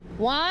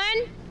1,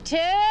 2,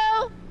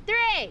 3.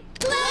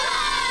 Glow!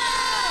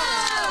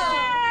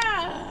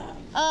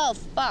 Oh,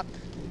 fuck.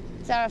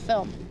 It's out of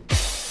film.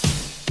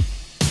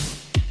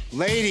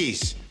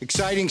 Ladies,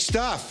 exciting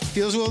stuff.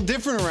 Feels a little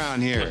different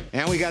around here.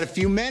 And we got a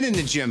few men in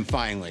the gym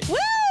finally.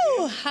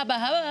 Woo! Hubba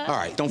hubba. All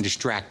right, don't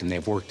distract them. They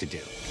have work to do.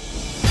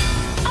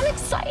 I'm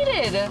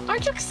excited.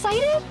 Aren't you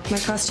excited? My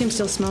costume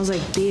still smells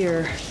like beer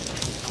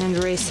and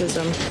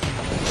racism.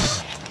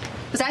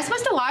 Was I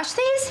supposed to wash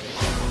these?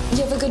 Did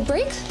you have a good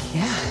break?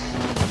 Yeah.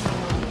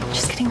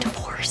 Just getting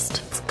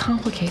divorced. It's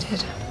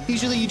complicated.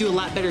 Usually you do a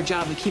lot better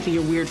job of keeping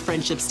your weird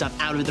friendship stuff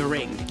out of the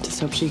ring. Just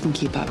hope she can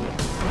keep up.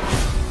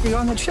 You're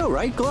on that show,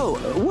 right? Glow,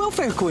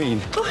 welfare queen.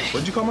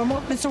 What'd you call my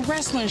mom? It's a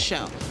wrestling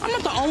show. I'm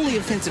not the only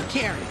offensive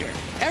character.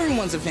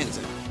 Everyone's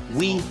offensive.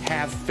 We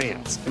have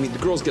fans. I mean, the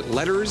girls get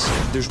letters.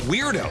 There's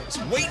weirdos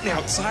waiting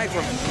outside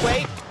from...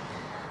 Wait.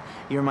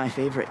 You're my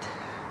favorite.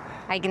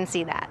 I can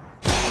see that.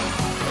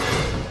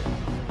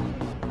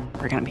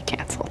 We're gonna be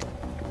canceled.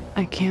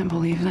 I can't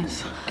believe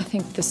this. I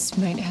think this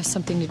might have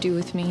something to do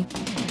with me.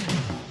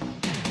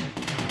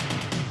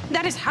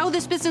 That is how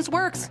this business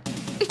works.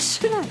 It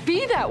shouldn't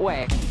be that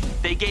way.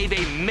 They gave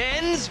a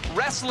men's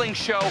wrestling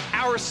show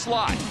our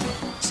slot.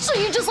 So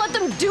you just let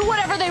them do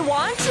whatever they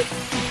want?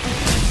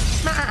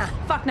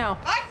 Fuck no.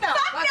 Fuck no.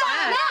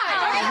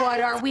 What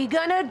are we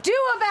gonna do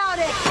about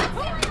it?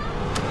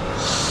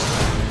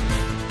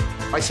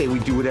 I say we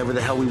do whatever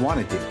the hell we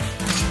want to do.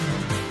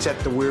 Set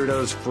the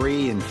weirdos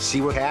free and see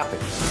what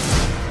happens.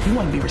 You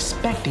want to be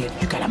respected,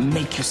 you gotta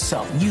make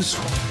yourself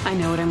useful. I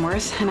know what I'm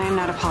worth, and I am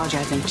not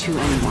apologizing to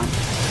anyone.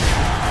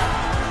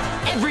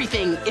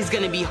 Everything is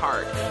gonna be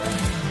hard.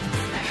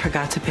 I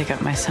forgot to pick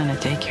up my son at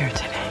daycare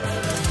today.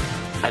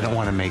 I don't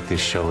want to make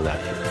this show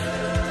that.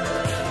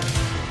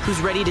 Who's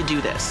ready to do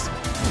this?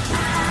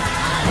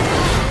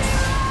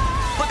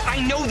 Look, I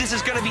know this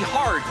is going to be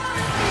hard.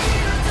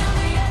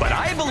 But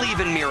I believe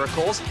in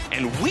miracles,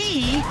 and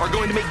we are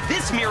going to make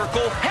this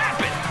miracle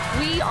happen.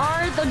 We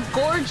are the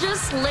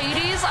gorgeous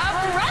ladies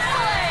of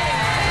wrestling!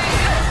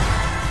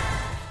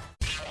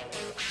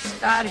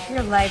 God, if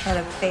your life had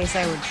a face,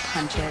 I would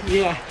punch it.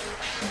 Yeah.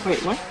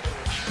 Wait, what?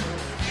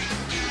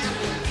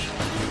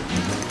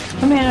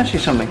 Let me ask you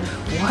something.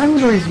 Why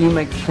would you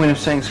make the point of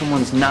saying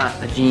someone's not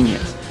a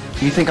genius?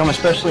 You think I'm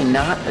especially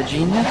not a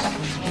genius?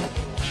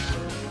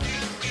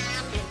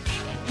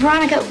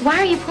 Veronica, why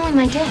are you pulling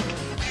my dick?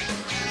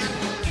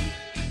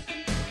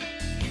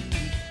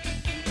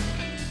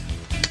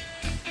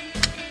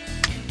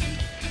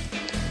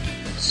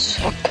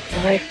 Suck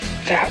my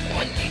fat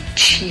one, you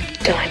cheap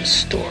dime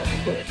store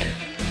hood.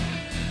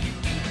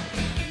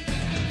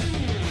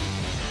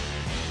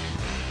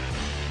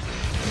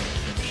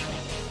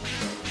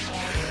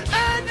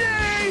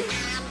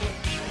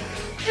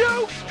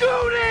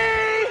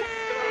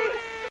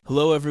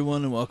 Hello,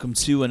 everyone, and welcome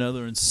to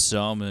another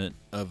installment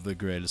of the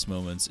greatest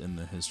moments in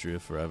the history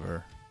of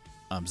forever.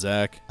 I'm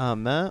Zach.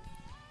 I'm Matt.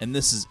 And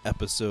this is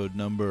episode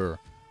number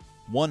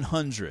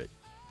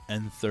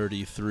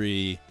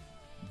 133,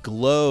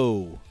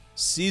 Glow,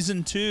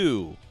 Season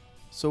 2.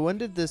 So when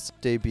did this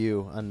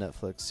debut on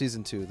Netflix?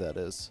 Season 2, that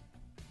is.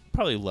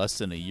 Probably less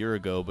than a year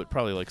ago, but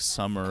probably like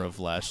summer of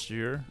last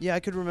year. Yeah,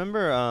 I could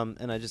remember,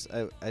 and I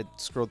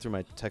scrolled through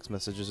my text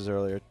messages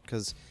earlier,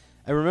 because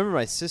I remember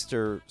my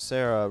sister,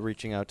 Sarah,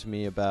 reaching out to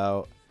me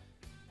about,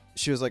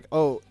 she was like,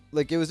 oh,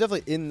 like it was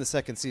definitely in the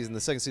second season. The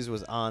second season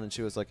was on, and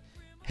she was like,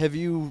 have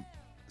you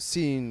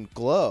seen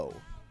Glow?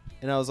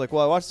 And I was like,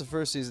 well, I watched the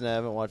first season. I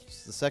haven't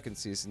watched the second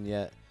season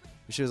yet.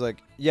 And she was like,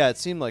 yeah, it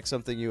seemed like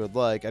something you would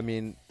like. I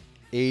mean,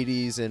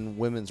 80s and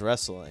women's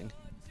wrestling.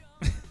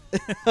 I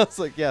was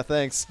like, yeah,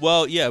 thanks.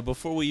 Well, yeah,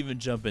 before we even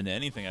jump into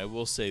anything, I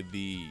will say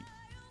the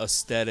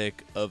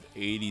aesthetic of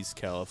 80s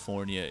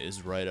California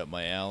is right up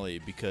my alley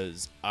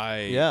because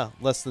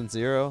Less Than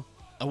Zero.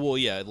 Well,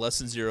 yeah, Less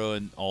Than Zero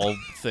and all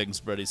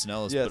things Bret Easton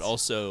Ellis, yes. But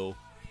also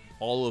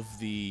all of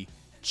the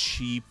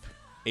cheap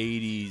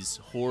 80s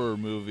horror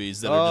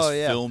movies that are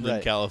just filmed in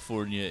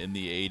California in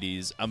the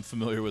 80s. I'm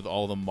familiar with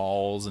all the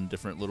malls and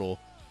different little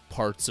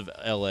parts of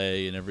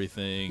LA and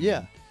everything.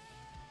 Yeah.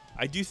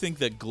 I do think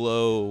that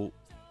Glow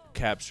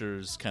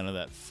captures kind of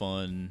that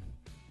fun,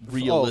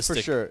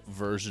 realistic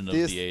version of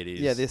the 80s.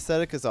 Yeah, the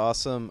aesthetic is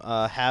awesome.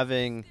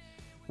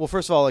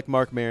 First of all, like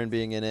Mark Maron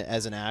being in it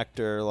as an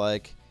actor,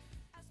 like,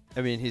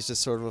 I mean, he's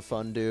just sort of a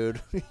fun dude,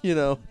 you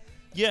know?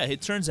 Yeah,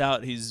 it turns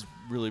out he's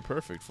really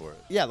perfect for it.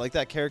 Yeah, like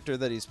that character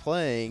that he's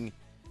playing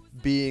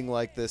being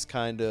like this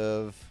kind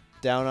of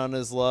down on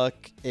his luck,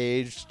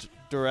 aged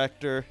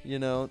director, you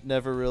know, it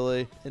never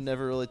really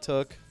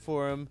took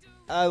for him.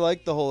 I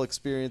like the whole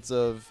experience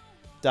of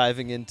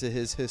diving into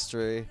his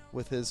history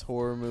with his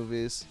horror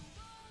movies.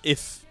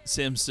 If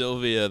Sam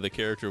Sylvia, the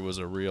character, was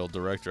a real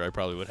director, I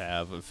probably would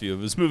have a few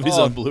of his movies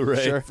on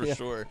Blu-ray for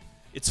sure.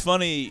 It's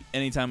funny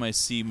anytime I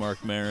see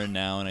Mark Maron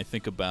now and I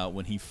think about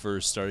when he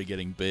first started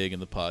getting big in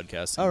the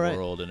podcasting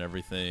world and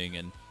everything,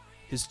 and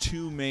his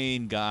two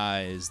main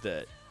guys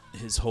that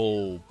his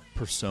whole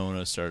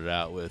persona started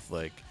out with,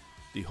 like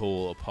the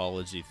whole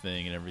apology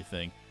thing and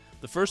everything.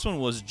 The first one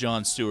was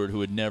Jon Stewart, who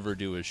would never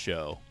do his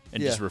show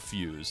and just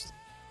refused.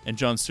 And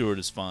Jon Stewart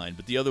is fine.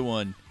 But the other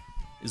one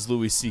is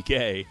Louis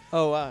C.K.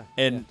 Oh, wow.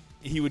 And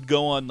he would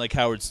go on like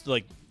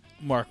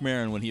Mark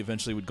Maron, when he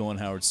eventually would go on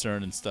Howard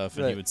Stern and stuff,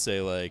 and he would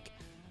say like,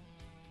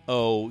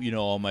 oh,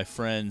 all my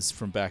friends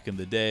from back in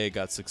the day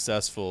got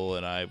successful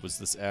and I was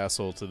this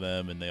asshole to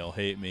them and they all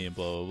hate me and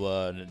blah, blah,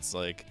 blah. And it's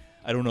like,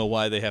 I don't know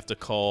why they have to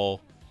call...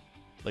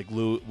 Like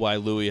why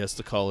Louis has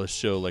to call his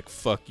show like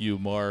 "fuck you,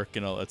 Mark"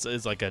 and all.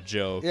 It's like a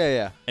joke.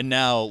 Yeah. And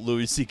now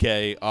Louis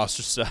C.K.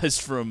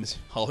 ostracized from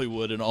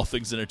Hollywood and all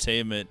things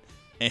entertainment,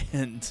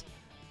 and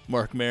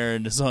Mark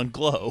Maron is on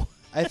Glow.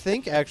 I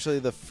think actually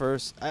the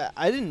first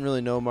I didn't really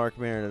know Mark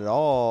Maron at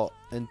all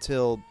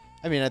until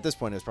at this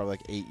point it was probably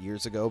like 8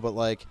 years ago. But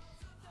like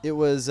it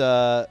was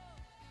I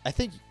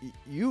think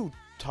you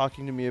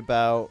talking to me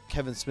about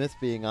Kevin Smith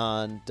being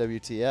on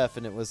WTF,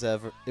 and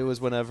it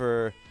was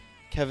whenever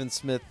Kevin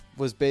Smith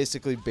was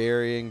basically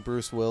burying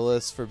Bruce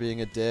Willis for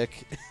being a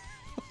dick.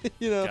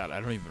 God, I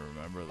don't even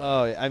remember that.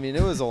 Oh,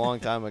 it was a long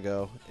time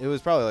ago. It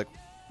was probably like,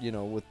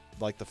 with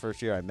like the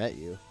first year I met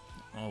you.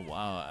 Oh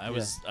wow, I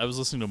was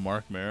listening to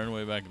Mark Maron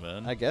way back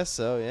then. I guess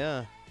so,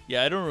 yeah.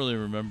 Yeah, I don't really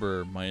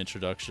remember my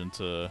introduction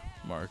to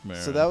Mark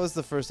Maron. So that was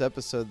the first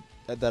episode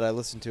that I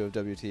listened to of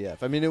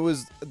WTF. It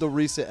was the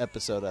recent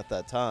episode at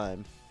that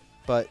time,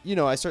 but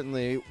I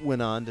certainly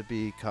went on to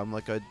become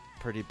like a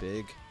pretty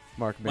big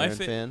Mark Maron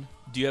fan.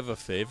 Do you have a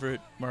favorite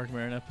Mark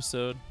Maron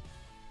episode?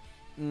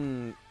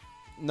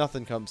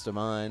 Nothing comes to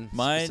mind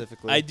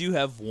specifically. I do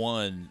have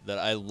one that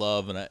I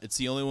love, and it's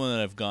the only one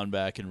that I've gone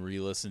back and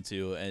re-listened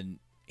to, and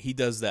he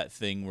does that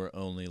thing where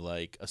only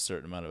like a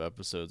certain amount of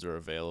episodes are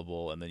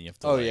available, and then you have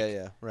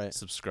to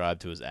subscribe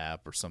to his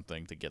app or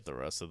something to get the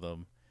rest of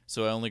them.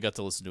 So I only got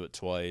to listen to it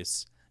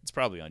twice. It's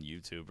probably on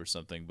YouTube or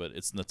something, but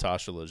it's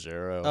Natasha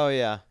Leggero. Oh,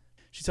 yeah.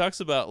 She talks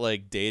about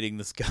like dating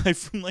this guy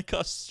from like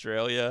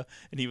Australia,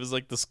 and he was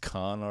like this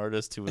con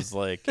artist who was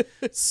like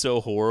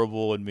so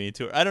horrible and mean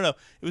to her. I don't know.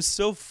 It was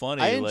so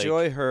funny. I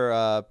enjoy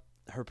her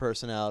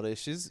personality.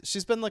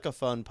 She's been like a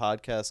fun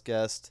podcast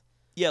guest.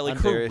 Yeah, like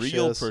her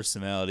real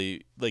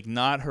personality, like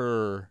not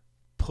her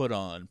put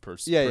on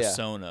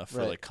persona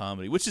for like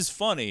comedy, which is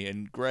funny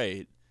and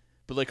great.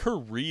 But like her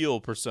real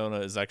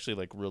persona is actually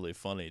like really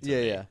funny to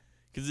me. Yeah.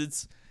 Because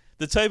it's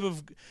the type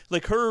of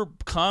like her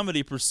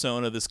comedy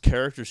persona, this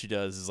character she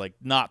does is like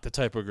not the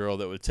type of girl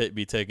that would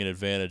be taken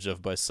advantage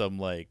of by some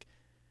like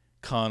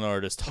con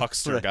artist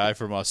huckster guy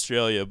from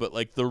Australia. But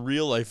like the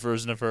real life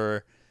version of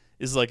her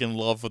is like in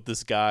love with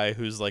this guy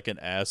who's like an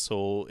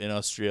asshole in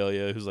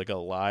Australia, who's like a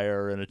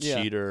liar and a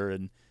cheater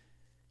and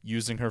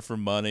using her for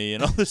money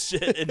and all this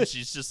shit. And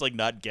she's just like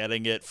not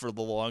getting it for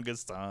the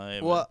longest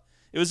time. Well,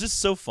 it was just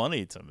so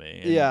funny to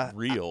me. And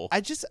real.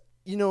 I just,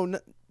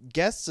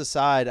 guests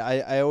aside,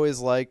 I always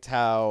liked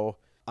how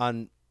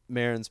on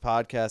Maron's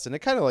podcast, and it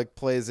kind of like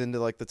plays into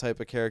like the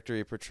type of character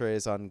he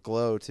portrays on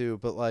Glow too,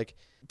 but like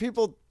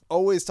people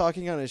always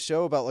talking on his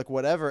show about like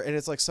whatever, and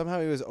it's like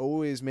somehow he was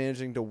always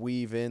managing to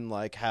weave in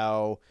like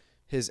how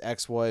his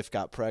ex-wife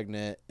got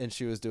pregnant and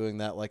she was doing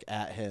that like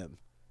at him.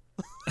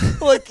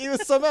 Like he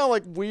was somehow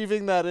like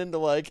weaving that into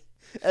like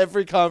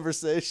every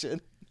conversation.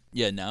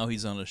 Yeah, now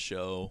he's on a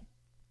show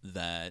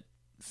that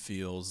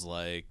feels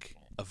like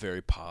a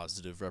very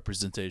positive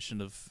representation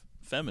of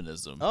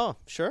feminism. Oh,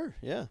 sure,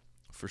 yeah.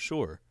 For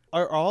sure.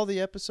 Are all the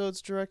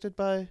episodes directed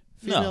by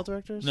female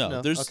directors?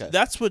 No.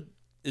 That's what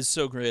is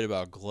so great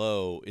about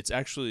Glow. It's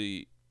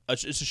actually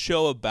it's a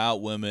show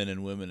about women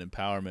and women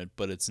empowerment,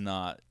 but it's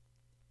not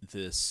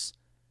this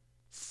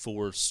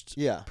forced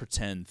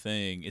pretend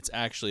thing. It's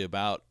actually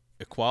about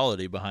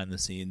equality behind the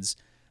scenes.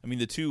 I mean,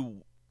 the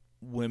two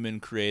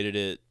women created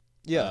it.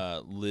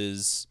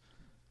 Liz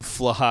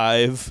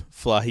Flahive,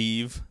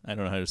 I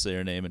don't know how to say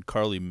her name, and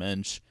Carly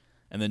Mensch,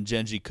 and then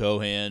Genji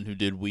Cohan, who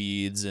did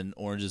Weeds and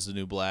Orange is the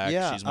New Black.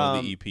 Yeah, she's one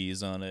of the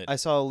EPs on it. I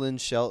saw Lynn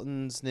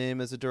Shelton's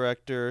name as a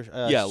director.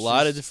 A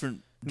lot of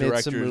different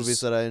directors. Made some movies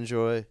that I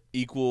enjoy.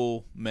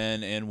 Equal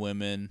men and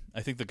women.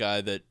 I think the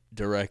guy that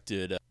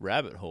directed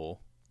Rabbit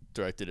Hole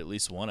directed at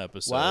least one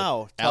episode.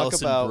 Wow.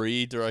 Alison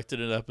Brie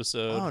directed an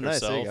episode herself. Nice.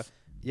 There you go.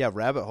 Yeah,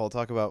 Rabbit Hole.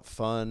 Talk about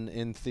fun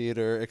in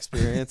theater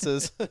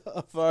experiences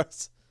of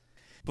ours.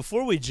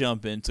 Before we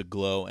jump into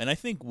Glow, and I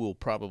think we'll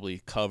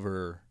probably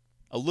cover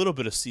a little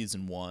bit of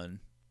season 1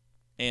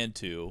 and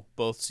 2,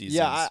 both seasons.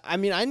 Yeah, I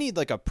mean, I need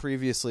like a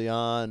previously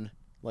on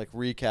like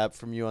recap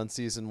from you on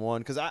season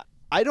 1, because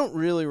I don't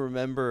really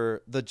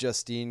remember the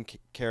Justine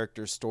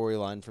character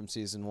storyline from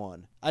season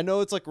 1. I know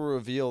it's like a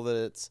reveal that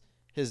it's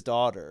his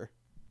daughter.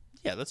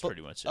 Yeah, that's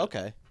pretty much it.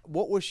 Okay.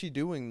 What was she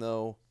doing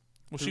though?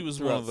 Well, she was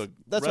one of the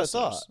That's wrestlers.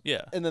 what I thought.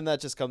 Yeah. And then that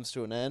just comes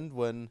to an end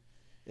when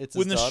it's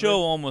when his the daughter? show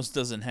almost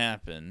doesn't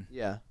happen.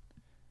 Yeah.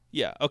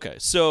 Yeah, okay.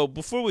 So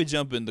before we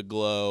jump into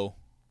Glow,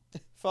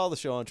 follow the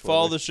show on Twitter.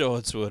 Follow the show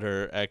on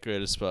Twitter at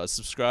Greatest Spot.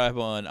 Subscribe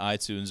on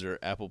iTunes or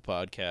Apple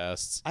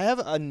Podcasts. I have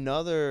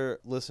another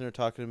listener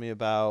talking to me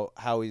about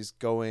how he's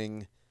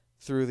going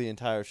through the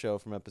entire show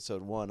from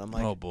episode 1. I'm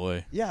like, oh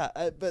boy. Yeah,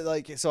 but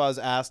like, so I was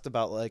asked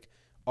about like,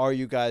 are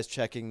you guys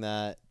checking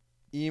that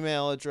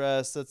email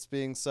address that's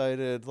being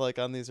cited like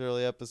on these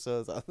early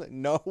episodes. I'm like,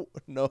 no.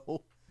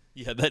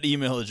 Yeah, that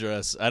email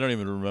address. I don't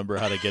even remember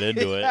how to get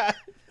into it.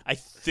 I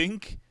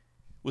think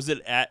was it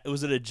a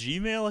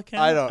Gmail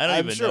account? I'm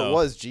even sure know. it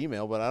was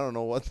Gmail, but I don't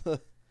know what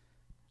the.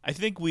 I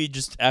think we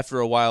just after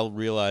a while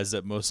realized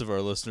that most of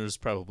our listeners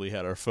probably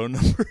had our phone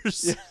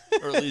numbers,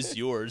 or at least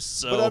yours.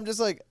 So, but I'm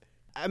just like,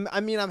 I'm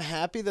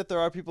happy that there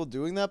are people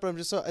doing that, but I'm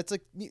just so it's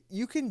like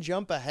you can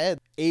jump ahead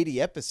 80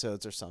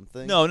 episodes or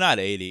something. No, not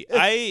 80.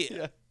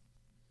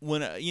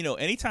 When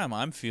anytime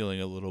I'm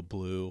feeling a little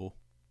blue,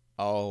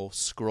 I'll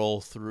scroll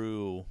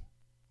through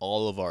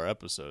all of our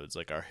episodes,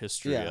 like our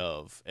history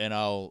of, and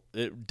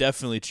it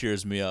definitely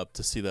cheers me up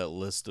to see that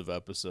list of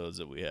episodes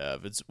that we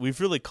have. We've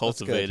really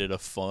cultivated a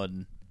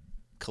fun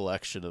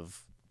collection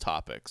of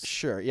topics.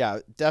 Sure, yeah,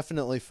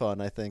 definitely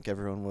fun. I think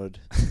everyone would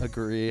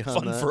agree on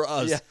fun that. for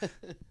us. Yeah.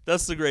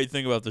 That's the great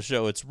thing about the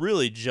show. It's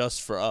really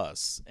just for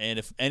us, and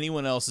if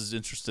anyone else is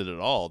interested at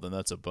all, then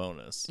that's a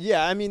bonus.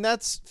 Yeah, I mean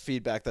that's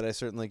feedback that I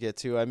certainly get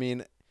too. I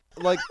mean,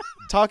 like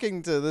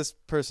talking to this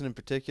person in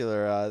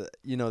particular,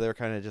 they're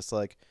kind of just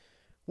like,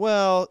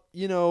 well,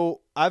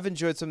 I've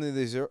enjoyed some of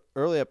these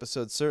early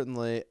episodes.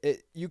 Certainly,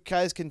 you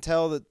guys can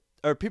tell that,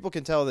 or people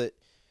can tell that,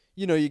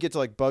 you get to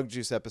like Bug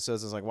Juice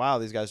episodes, and it's like, wow,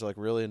 these guys are like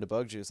really into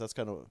Bug Juice. That's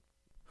kind of,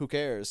 who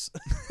cares?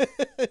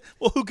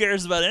 Well, who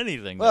cares about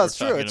anything? Well, it's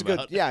true. It's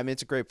about? good. Yeah, I mean,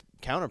 it's a great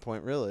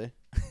counterpoint, really.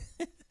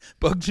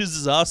 Bug Juice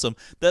is awesome.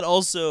 That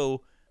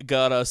also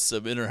got us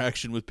some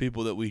interaction with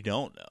people that we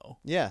don't know.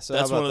 Yeah, so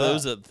that's how about one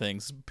of that? those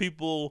things.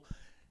 People,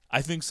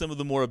 I think some of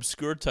the more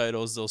obscure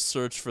titles, they'll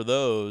search for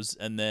those,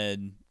 and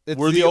then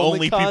we're the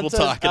only people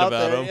talking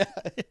about them.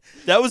 Yeah.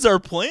 That was our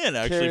plan,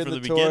 actually, Carrying from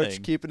the torch,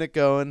 beginning. Keeping it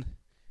going.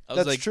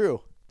 That's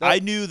true. I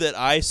knew that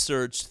I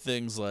searched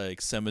things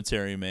like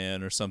Cemetery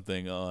Man or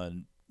something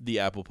on the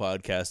Apple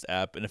Podcast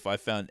app, and if I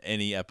found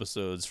any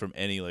episodes from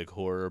any like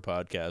horror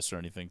podcast or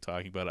anything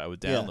talking about it, I would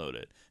download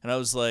it. And I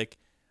was like,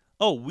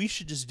 oh, we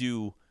should just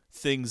do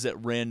things that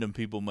random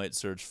people might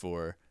search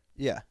for.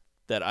 Yeah.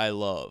 That I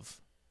love.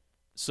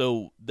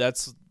 So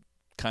that's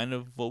kind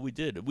of what we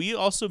did. We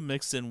also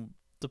mixed in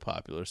the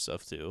popular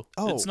stuff too.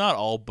 Oh. It's not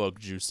all Bug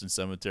Juice and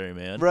Cemetery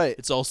Man. Right.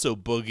 It's also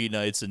Boogie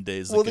Nights and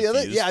Days Well, of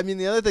Confused.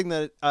 the other thing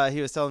that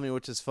he was telling me,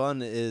 which is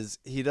fun, is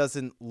he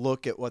doesn't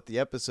look at what the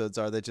episodes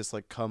are. They just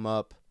like come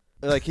up,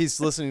 like he's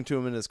listening to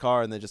them in his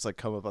car, and they just like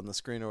come up on the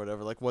screen or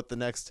whatever, like what the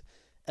next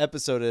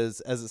episode is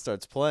as it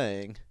starts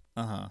playing.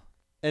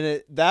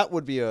 And that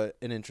would be an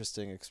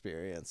interesting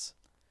experience.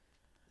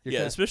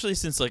 Especially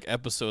since like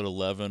episode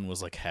 11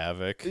 was like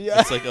Havoc. Yeah.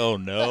 It's like, oh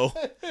no,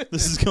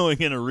 this is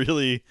going in a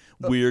really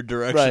weird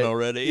direction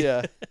already.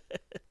 Yeah.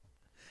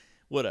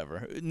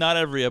 Whatever. Not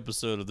every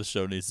episode of the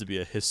show needs to be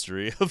a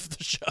history of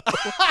the show.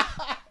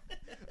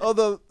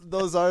 Although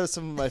those are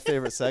some of my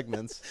favorite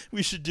segments.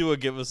 We should do a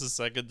Give Us a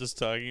Second just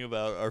talking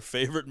about our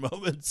favorite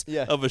moments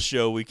Yeah. of a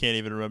show we can't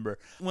even remember.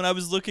 When I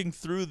was looking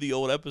through the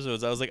old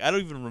episodes, I was like, I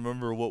don't even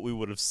remember what we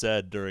would have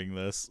said during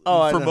this.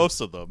 I for know.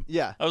 most of them.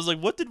 Yeah. I was like,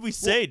 what did we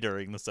say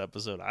during this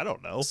episode? I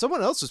don't know.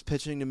 Someone else was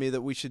pitching to me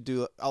that we should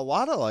do a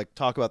lot of like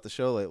talk about the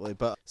show lately,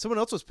 but someone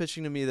else was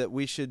pitching to me that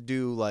we should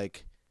do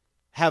like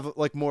have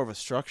like more of a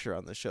structure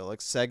on the show,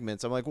 like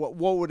segments. I'm like, what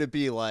would it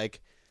be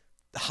like?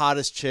 The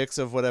hottest chicks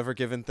of whatever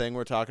given thing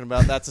we're talking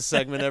about. That's a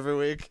segment every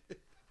week.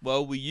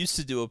 Well, we used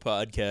to do a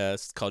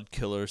podcast called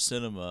Killer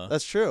Cinema.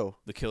 That's true.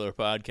 The Killer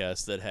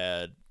Podcast that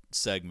had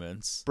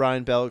segments.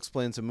 Brian Bell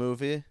Explains a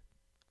Movie.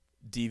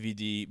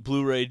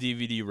 Blu-ray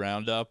DVD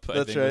Roundup,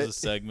 I think was a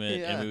segment.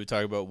 Yeah. And we would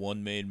talk about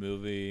one main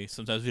movie.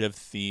 Sometimes we'd have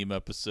theme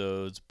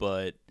episodes,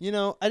 but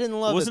I didn't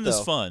love it, wasn't though.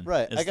 as fun.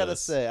 Right. as I got to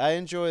this. say, I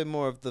enjoy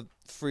more of the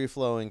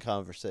free-flowing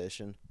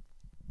conversation.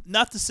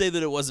 Not to say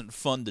that it wasn't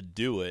fun to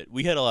do it.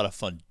 We had a lot of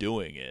fun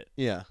doing it.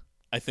 Yeah.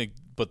 I think,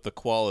 but the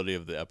quality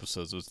of the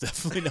episodes was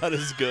definitely not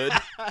as good.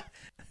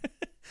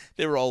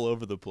 They were all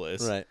over the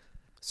place. Right.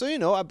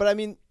 So, but I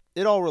mean,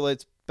 it all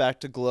relates back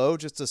to Glow,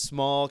 just a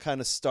small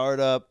kind of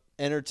startup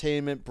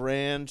entertainment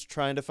brand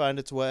trying to find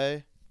its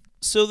way.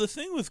 So the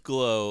thing with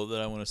Glow that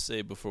I want to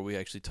say before we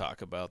actually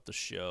talk about the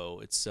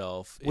show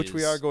itself, which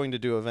we are going to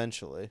do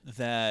eventually,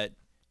 that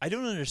I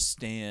don't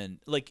understand.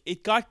 Like,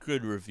 it got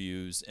good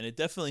reviews, and it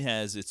definitely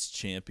has its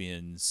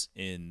champions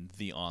in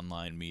the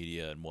online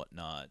media and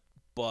whatnot,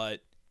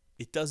 but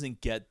it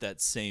doesn't get that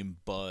same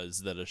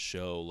buzz that a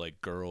show like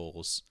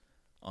Girls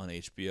on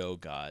HBO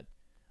got.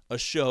 A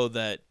show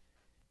that,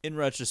 in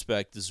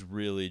retrospect, is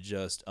really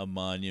just a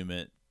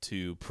monument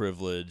to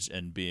privilege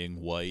and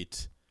being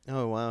white.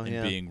 Oh, wow,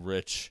 and being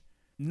rich.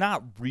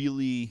 Not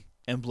really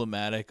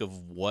emblematic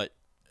of what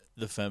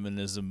the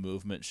feminism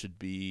movement should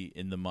be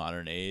in the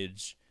modern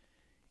age.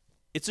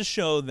 It's a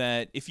show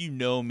that, if you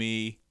know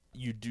me,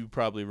 you do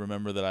probably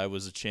remember that I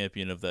was a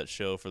champion of that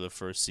show for the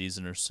first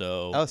season or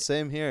so. Oh,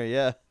 same here,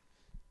 yeah.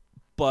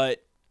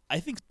 But I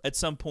think at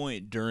some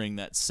point during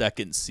that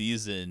second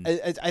season...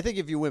 I think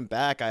if you went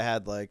back, I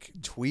had, like,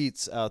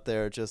 tweets out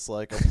there just,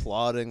 like,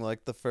 applauding,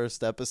 like, the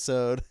first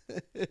episode.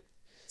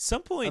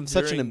 Some point I'm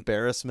such an during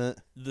embarrassment.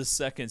 the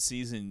second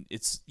season,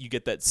 you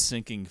get that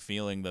sinking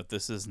feeling that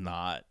this is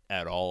not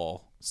at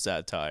all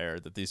satire,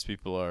 that these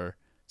people are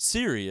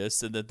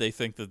serious and that they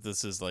think that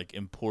this is like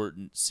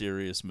important,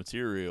 serious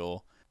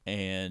material,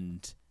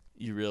 and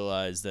you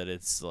realize that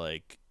it's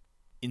like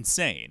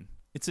insane.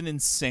 It's an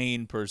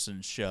insane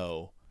person's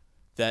show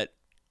that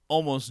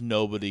almost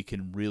nobody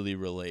can really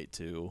relate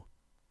to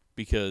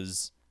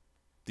because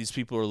these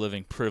people are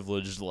living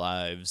privileged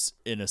lives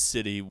in a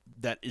city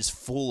that is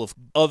full of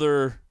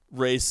other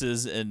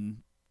races and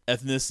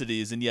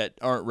ethnicities and yet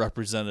aren't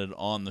represented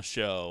on the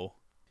show.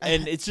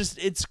 And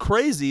it's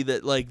crazy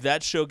that like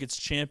that show gets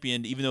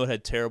championed even though it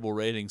had terrible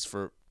ratings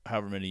for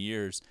however many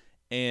years.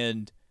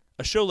 And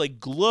a show like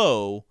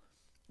Glow,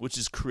 which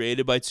is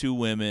created by 2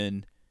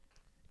 women,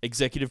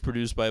 executive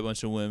produced by a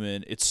bunch of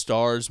women, it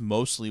stars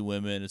mostly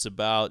women. It's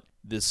about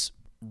this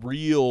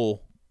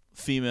real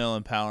female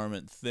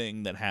empowerment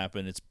thing that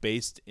happened. It's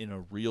based in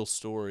a real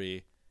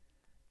story.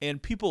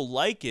 And people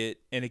like it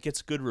and it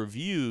gets good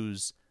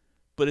reviews,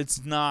 but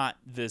it's not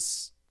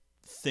this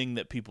thing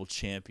that people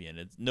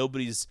champion.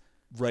 Nobody's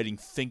writing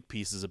think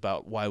pieces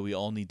about why we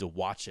all need to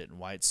watch it and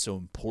why it's so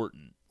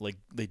important, like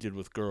they did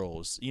with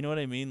Girls. You know what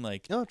I mean?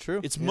 Like, oh,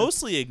 true. It's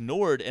mostly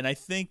ignored, and I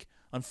think,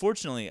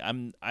 unfortunately,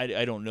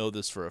 I don't know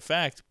this for a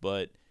fact,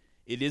 but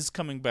it is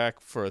coming back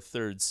for a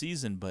 3rd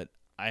season. But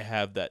I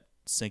have that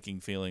sinking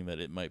feeling that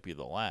it might be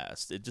the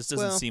last. It just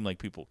doesn't seem like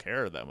people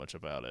care that much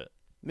about it.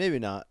 Maybe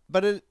not,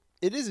 but it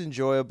is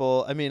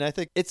enjoyable. I mean, I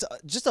think it's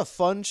just a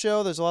fun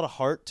show. There's a lot of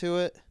heart to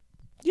it.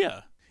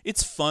 Yeah.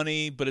 It's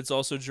funny, but it's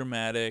also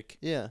dramatic.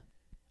 Yeah.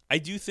 I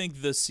do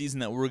think the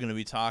season that we're going to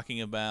be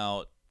talking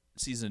about,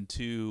 season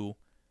 2,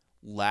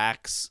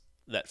 lacks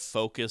that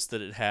focus that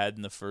it had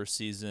in the first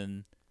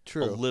season.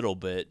 True. A little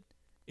bit.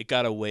 It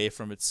got away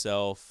from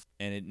itself,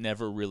 and it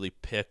never really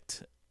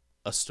picked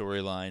a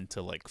storyline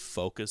to like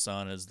focus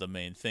on as the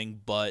main thing,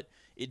 but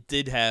it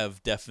did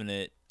have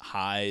definite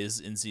highs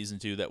in season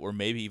 2 that were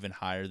maybe even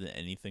higher than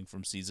anything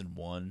from season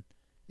 1.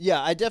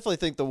 Yeah, I definitely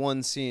think the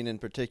one scene in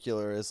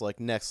particular is like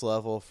next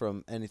level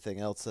from anything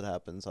else that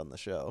happens on the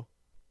show.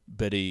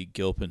 Betty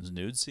Gilpin's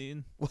nude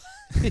scene?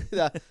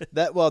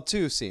 Well,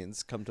 2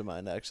 scenes come to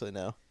mind actually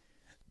now.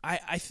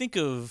 I think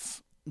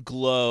of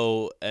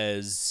Glow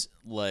as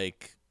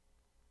like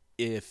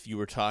if you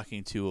were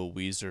talking to a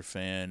Weezer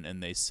fan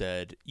and they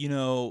said, you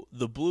know,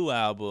 the Blue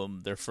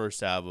album, their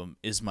first album,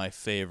 is my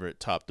favorite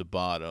top to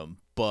bottom,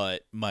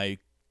 but my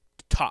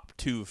top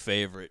 2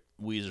 favorite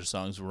Weezer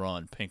songs were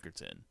on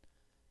Pinkerton.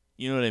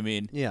 You know what I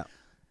mean? Yeah.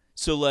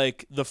 So,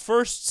 like, the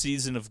first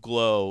season of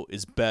Glow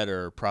is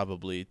better,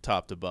 probably,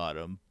 top to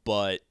bottom,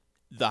 but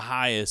the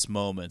highest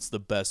moments, the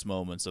best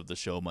moments of the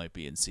show might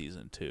be in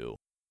season 2.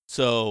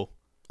 So,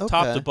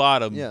 top to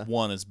bottom,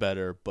 1 is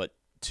better, but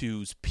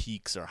 2's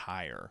peaks are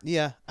higher.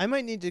 Yeah, I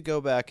might need to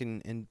go back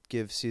and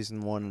give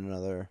season 1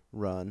 another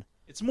run.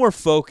 It's more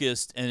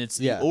focused, and it's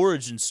the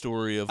origin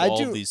story of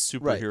all these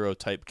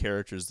superhero-type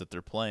characters that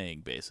they're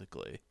playing,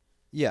 basically.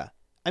 Yeah.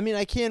 I mean,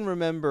 I can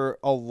remember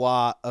a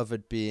lot of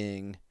it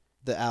being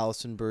the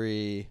Alison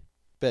Brie,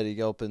 Betty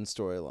Gilpin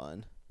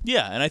storyline.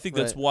 Yeah, and I think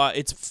that's why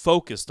it's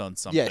focused on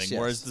something, yes.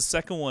 Whereas the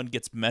second one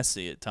gets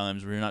messy at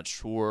times where you're not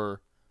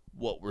sure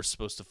what we're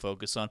supposed to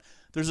focus on.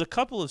 There's a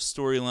couple of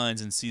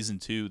storylines in season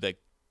 2 that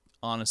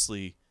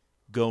honestly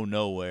go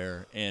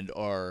nowhere and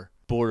are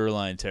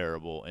borderline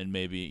terrible and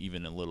maybe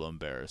even a little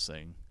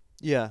embarrassing.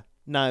 Yeah,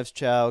 Knives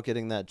Chow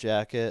getting that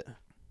jacket.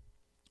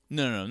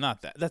 No,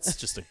 not that. That's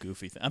just a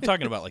goofy thing. I'm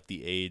talking about like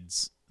the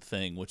AIDS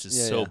thing, which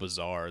is so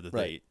bizarre that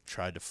they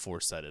tried to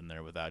force that in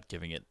there without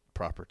giving it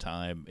proper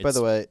time. It's By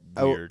the way,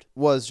 weird. I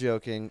was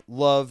joking.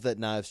 Love that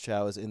Knives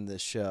Chow is in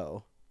this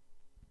show.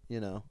 You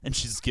know, and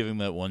she's giving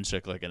that one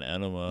chick like an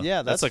enema.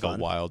 Yeah, that's like fun.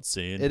 A wild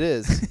scene. It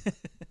is.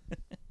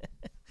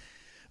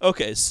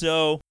 Okay,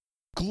 so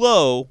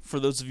Glow, for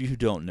those of you who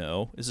don't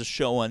know, is a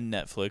show on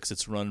Netflix.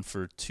 It's run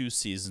for 2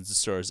 seasons. It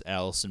stars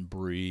Alison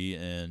Brie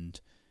and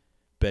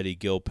Betty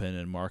Gilpin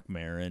and Marc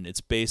Maron.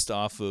 It's based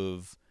off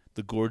of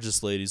The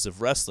Gorgeous Ladies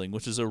of Wrestling,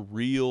 which is a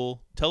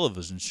real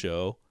television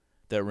show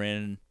that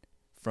ran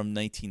from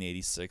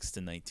 1986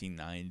 to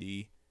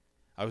 1990.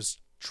 I was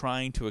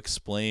trying to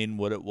explain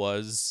what it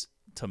was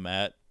to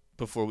Matt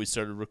before we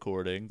started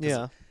recording.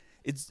 Yeah.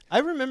 I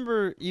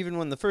remember even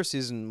when the first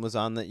season was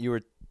on that you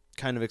were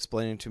kind of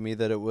explaining to me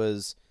that it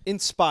was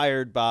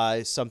inspired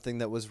by something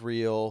that was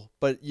real,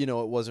 but, you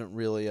know, it wasn't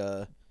really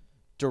a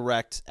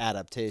direct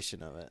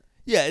adaptation of it.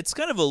 Yeah, it's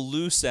kind of a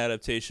loose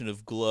adaptation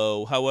of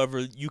Glow. However,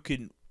 you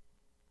can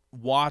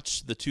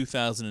watch the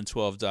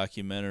 2012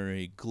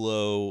 documentary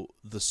Glow,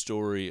 the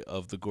story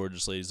of the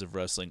Gorgeous Ladies of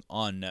Wrestling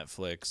on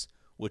Netflix,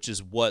 which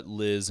is what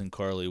Liz and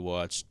Carly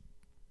watched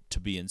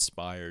to be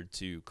inspired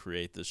to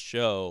create this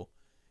show.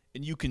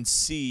 And you can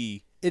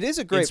see it is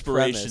a great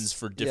inspirations premise.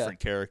 For different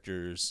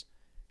characters.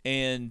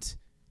 And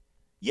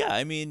yeah,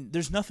 I mean,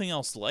 there's nothing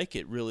else like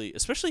it really,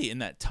 especially in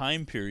that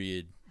time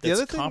period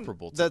that's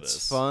comparable to this.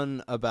 That's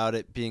fun about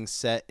it being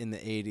set in the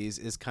 80s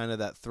is kind of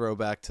that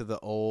throwback to the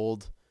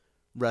old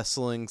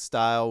wrestling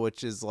style,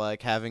 which is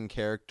like having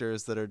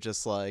characters that are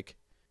just like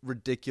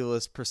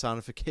ridiculous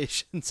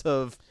personifications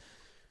of.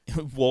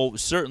 Well,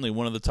 certainly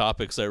one of the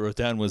topics I wrote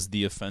down was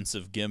the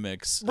offensive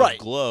gimmicks Right. of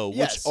Glow,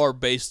 Yes. which are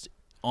based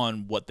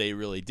on what they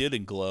really did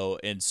in Glow,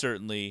 and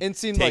certainly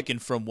taken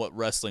from what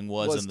wrestling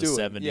was in the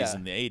 70s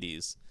and the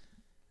 80s.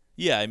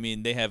 Yeah, I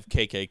mean, they have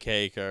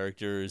KKK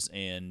characters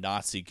and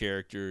Nazi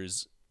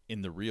characters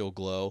in the real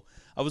Glow.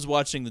 I was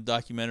watching the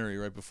documentary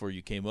right before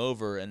you came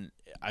over, and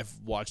I've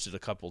watched it a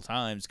couple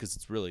times because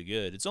it's really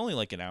good. It's only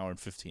like an hour and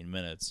 15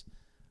 minutes.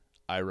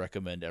 I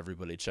recommend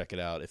everybody check it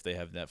out if they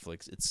have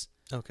Netflix.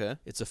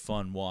 It's a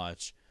fun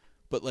watch.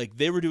 But like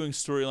they were doing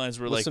storylines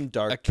where like some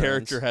dark a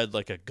character had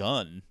like a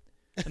gun,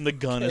 and the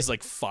gun is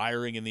like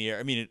firing in the air.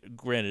 I mean,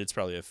 granted, it's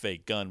probably a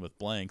fake gun with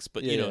blanks,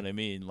 but you know what I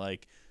mean?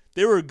 Like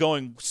they were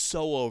going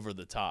so over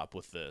the top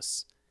with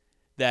this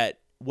that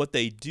what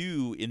they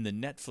do in the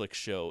Netflix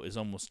show is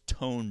almost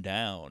toned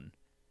down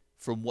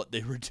from what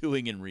they were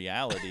doing in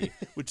reality,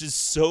 which is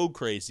so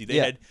crazy. They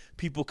had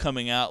people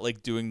coming out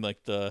like doing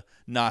like the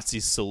Nazi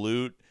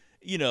salute,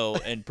 you know,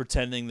 and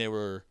pretending they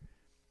were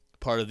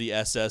part of the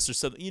SS or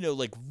something, you know,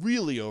 like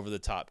really over the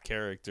top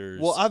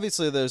characters. Well,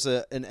 obviously there's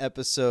an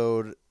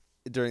episode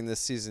during this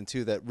season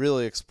 2 that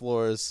really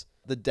explores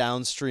the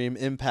downstream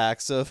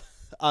impacts of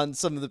on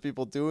some of the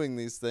people doing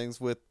these things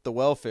with the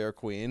welfare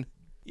queen.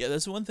 Yeah,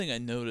 that's one thing I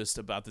noticed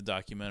about the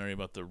documentary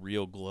about the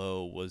real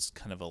Glow was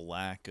kind of a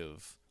lack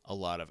of a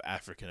lot of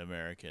African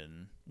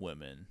American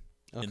women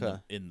in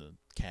the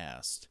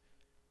cast.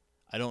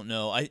 I don't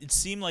know. It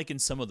seemed like in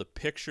some of the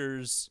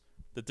pictures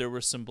that there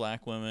were some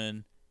black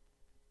women,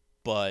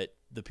 but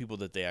the people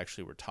that they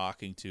actually were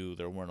talking to,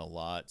 there weren't a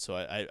lot. So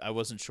I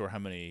wasn't sure how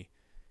many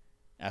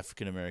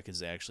African Americans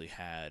they actually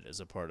had as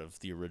a part of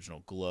the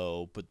original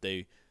Glow, but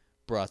they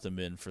brought them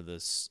in for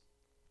this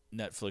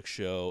Netflix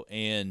show.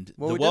 And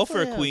the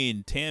welfare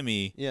queen,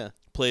 Tammy,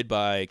 played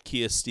by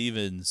Kia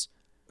Stevens,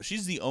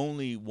 she's the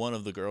only one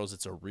of the girls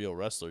that's a real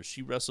wrestler.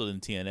 She wrestled in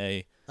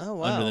TNA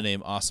under the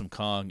name Awesome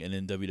Kong and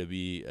in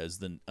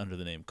WWE under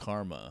the name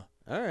Karma.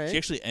 All right. She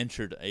actually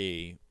entered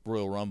a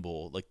Royal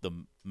Rumble, like the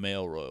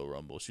male Royal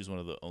Rumble. She's one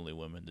of the only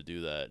women to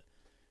do that.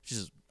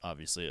 She's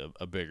obviously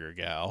a bigger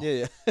gal.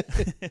 Yeah.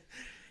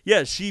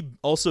 Yeah, she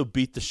also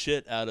beat the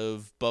shit out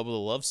of Bubba the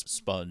Love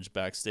Sponge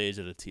backstage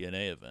at a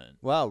TNA event.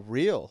 Wow,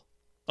 real?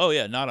 Oh,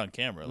 yeah, not on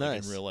camera, like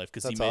Nice. in real life,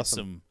 because he made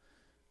some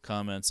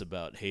comments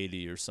about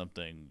Haiti or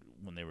something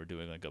when they were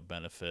doing like a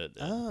benefit.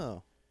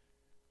 Oh.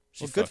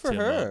 She Well, good for fucked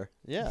him her. up.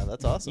 Yeah,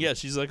 that's awesome. Yeah,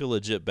 she's like a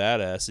legit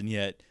badass, and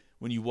yet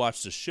when you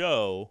watch the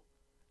show,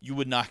 you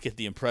would not get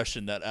the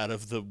impression that out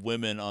of the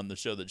women on the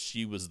show that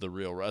she was the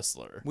real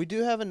wrestler. We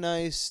do have a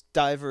nice,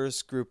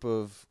 diverse group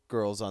of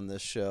girls on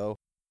this show.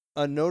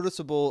 A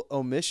noticeable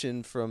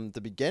omission from the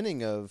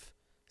beginning of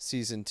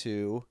season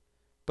 2,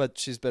 but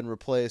she's been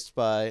replaced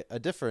by a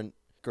different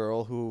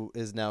girl who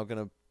is now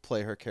going to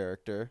play her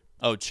character.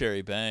 Oh,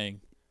 Cherry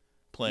Bang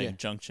playing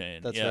Junk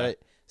Chain. That's right.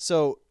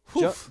 So,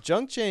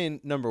 Junk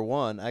Chain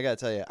 #1, I got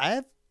to tell you, I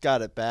have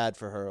got it bad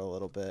for her a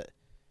little bit.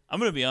 I'm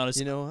going to be honest.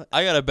 You know what?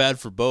 I got it bad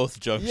for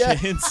both Junk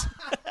Chains.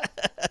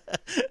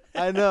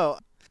 I know.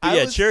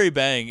 But Cherry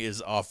Bang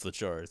is off the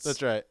charts.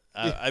 That's right.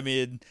 I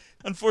mean,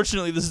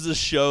 unfortunately, this is a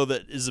show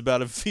that is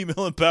about a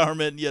female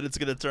empowerment, and yet it's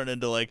going to turn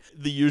into like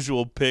the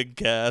usual pig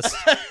cast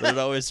that it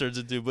always turns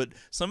into. But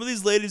some of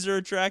these ladies are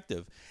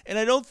attractive. And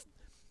I don't,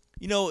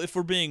 if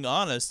we're being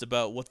honest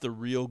about what the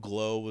real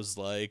Glow was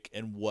like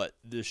and what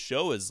this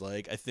show is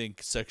like, I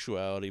think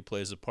sexuality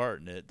plays a part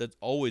in it. That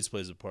always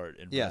plays a part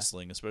in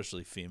wrestling,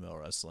 especially female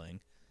wrestling.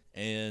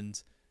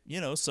 And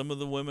some of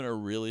the women are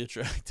really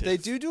attractive. They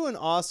do an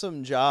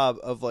awesome job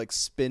of like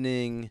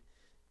spinning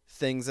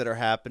things that are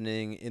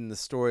happening in the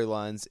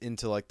storylines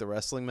into like the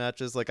wrestling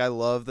matches. Like I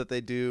love that they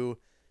do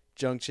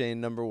Junk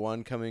Chain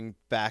 #1 coming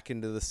back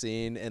into the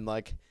scene and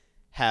like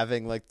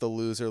having like the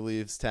loser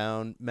leaves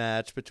town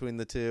match between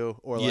the two,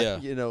 or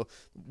like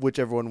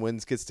whichever one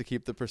wins gets to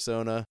keep the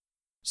persona.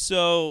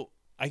 So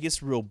I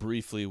guess real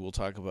briefly, we'll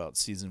talk about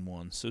season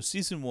 1. So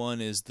season 1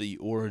 is the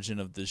origin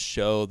of this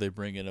show. They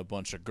bring in a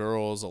bunch of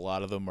girls. A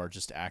lot of them are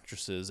just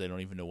actresses. They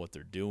don't even know what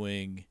they're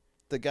doing.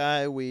 The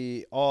guy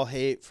we all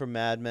hate from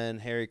Mad Men,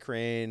 Harry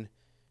Crane,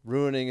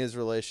 ruining his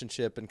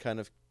relationship and kind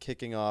of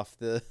kicking off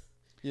the,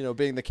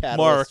 being the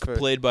catalyst. Mark,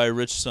 played by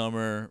Rich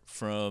Sommer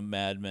from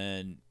Mad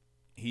Men.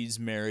 He's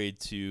married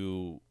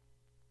to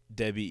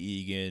Debbie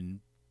Egan,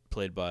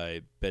 played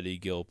by Betty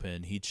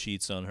Gilpin. He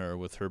cheats on her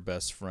with her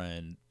best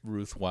friend,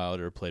 Ruth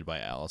Wilder, played by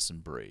Allison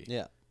Brie.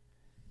 Yeah.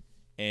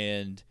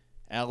 And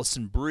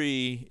Allison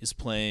Brie is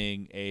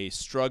playing a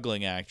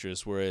struggling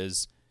actress,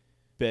 whereas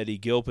Betty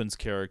Gilpin's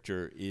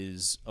character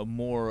is a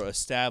more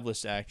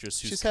established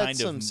actress who's she's kind had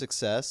some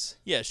success.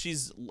 Yeah,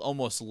 she's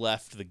almost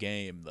left the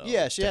game, though.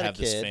 Yeah, she to had have a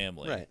kid. This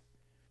family. Right.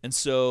 And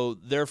so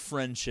their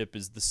friendship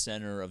is the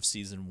center of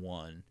season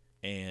 1,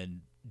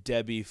 and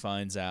Debbie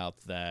finds out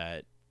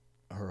that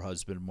her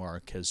husband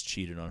Mark has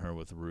cheated on her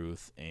with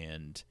Ruth,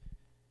 and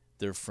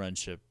their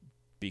friendship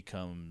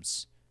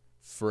becomes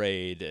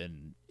frayed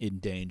and in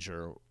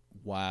danger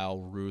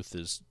while Ruth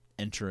is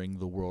entering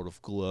the world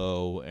of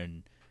Glow,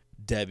 and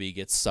Debbie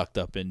gets sucked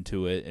up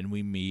into it, and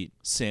we meet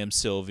Sam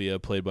Sylvia,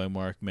 played by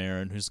Mark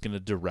Maron, who's going to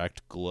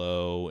direct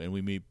Glow, and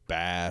we meet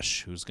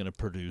Bash, who's going to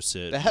produce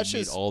it. Bash we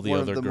meet is all the one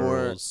other of the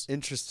girls. more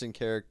interesting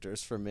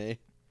characters for me.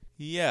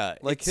 Yeah,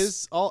 like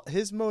his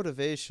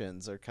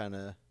motivations are kind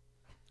of.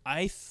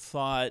 I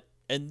thought,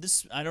 and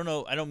this, I don't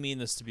know, I don't mean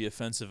this to be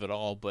offensive at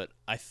all, but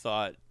I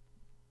thought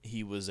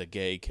he was a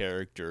gay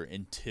character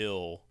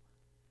until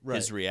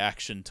his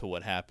reaction to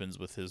what happens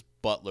with his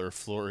butler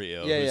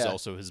Florio, who's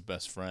also his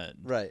best friend,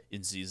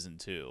 in season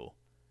 2,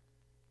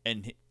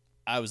 and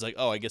I was like,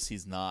 oh, I guess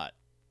he's not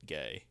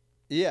gay.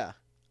 Yeah,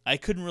 I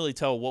couldn't really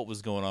tell what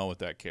was going on with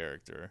that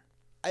character.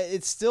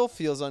 It still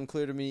feels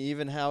unclear to me,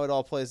 even how it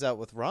all plays out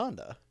with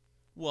Rhonda.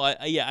 Well,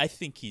 I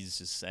think he's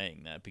just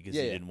saying that because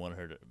he didn't want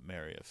her to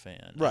marry a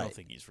fan. I don't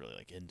think he's really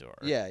like into her.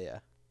 Yeah.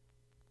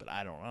 But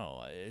I don't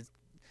know.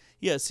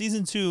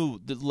 Season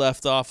 2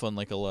 left off on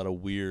like a lot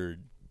of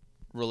weird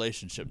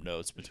relationship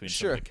notes between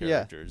some of the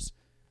characters.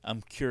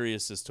 I'm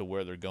curious as to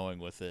where they're going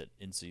with it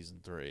in season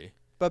 3.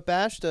 But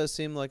Bash does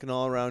seem like an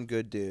all-around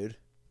good dude.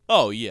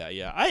 Oh,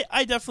 yeah.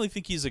 I definitely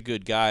think he's a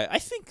good guy. I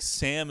think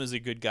Sam is a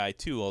good guy,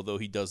 too, although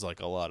he does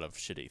like a lot of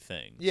shitty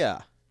things.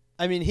 Yeah.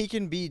 I mean, he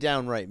can be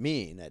downright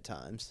mean at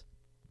times.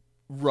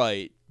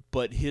 Right,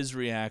 but his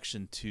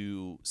reaction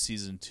to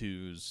season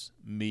 2's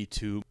Me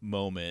Too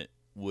moment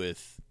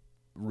with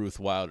Ruth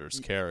Wilder's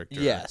character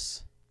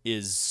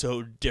is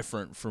so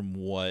different from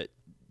what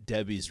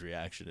Debbie's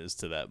reaction is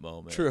to that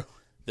moment. True.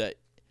 That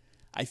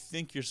I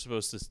think you're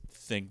supposed to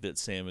think that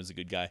Sam is a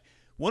good guy.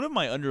 One of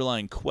my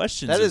underlying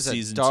questions that in is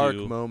season a dark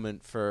 2,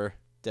 moment for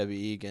Debbie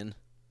Egan.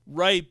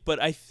 Right,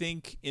 but I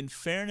think in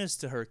fairness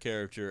to her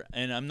character,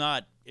 and I'm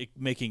not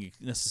making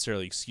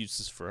necessarily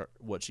excuses for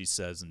what she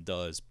says and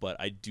does, but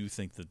I do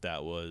think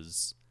that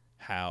was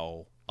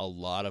how a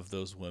lot of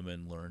those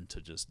women learn to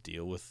just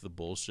deal with the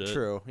bullshit.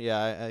 True.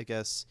 Yeah, I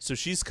guess. So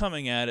she's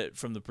coming at it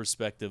from the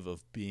perspective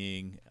of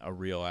being a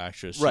real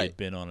actress. She's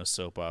been on a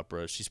soap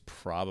opera. She's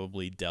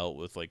probably dealt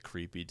with like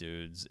creepy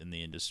dudes in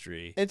the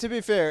industry. And to be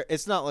fair,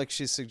 it's not like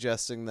she's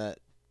suggesting that.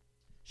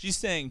 She's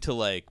saying to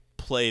like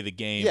play the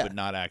game but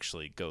not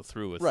actually go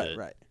through with it.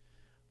 Right.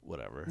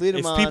 Whatever. Lead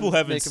if them people on,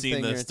 haven't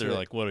seen this, they're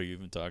like, what are you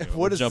even talking about?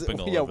 We're jumping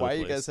all over the place. Why are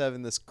you guys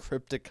having this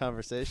cryptic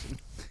conversation?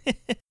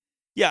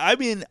 Yeah, I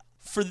mean,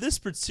 for this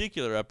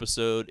particular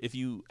episode, if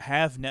you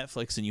have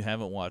Netflix and you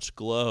haven't watched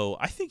Glow,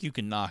 I think you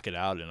can knock it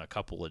out in a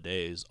couple of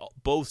days.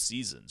 Both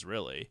seasons,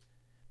 really.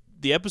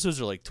 The episodes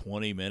are like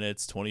 20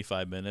 minutes,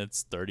 25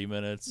 minutes, 30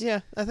 minutes.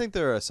 Yeah, I think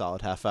they're a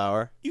solid half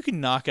hour. You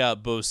can knock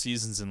out both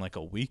seasons in like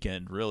a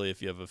weekend, really,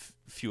 if you have a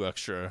few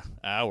extra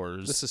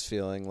hours. This is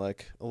feeling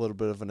like a little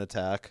bit of an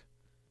attack.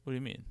 What do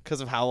you mean?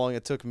 Because of how long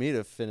it took me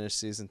to finish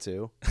season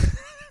 2.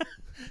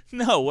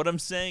 No, what I'm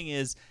saying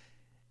is,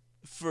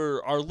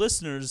 for our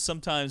listeners,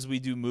 sometimes we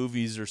do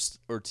movies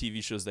or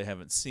TV shows they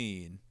haven't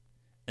seen.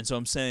 And so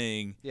I'm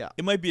saying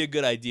it might be a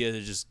good idea to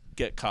just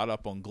get caught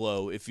up on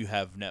Glow if you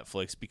have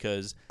Netflix,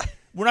 because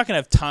we're not going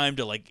to have time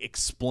to like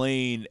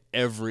explain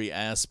every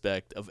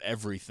aspect of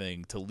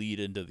everything to lead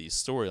into these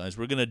storylines.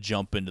 We're going to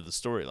jump into the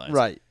storylines.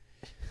 Right.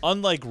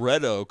 Unlike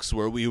Red Oaks,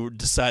 where we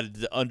decided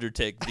to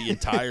undertake the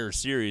entire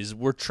series,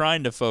 we're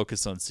trying to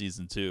focus on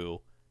season 2.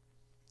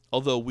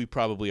 Although we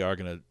probably are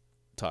going to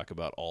talk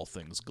about all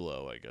things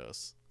Glow, I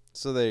guess.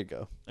 So there you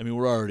go. I mean,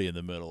 we're already in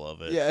the middle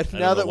of it. Yeah,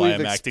 now that we've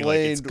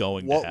explained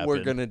what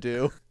we're going to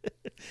do.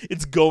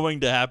 It's going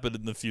to happen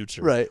in the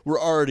future. Right.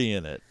 We're already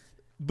in it.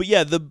 But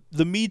yeah,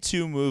 the Me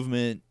Too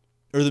movement,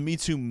 or the Me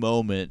Too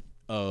moment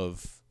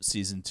of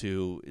season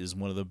 2 is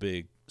one of the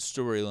big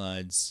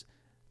storylines.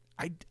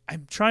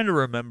 I'm trying to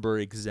remember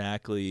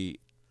exactly.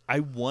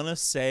 I want to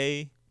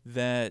say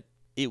that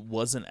it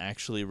wasn't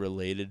actually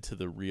related to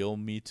the real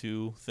Me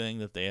Too thing,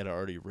 that they had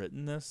already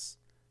written this.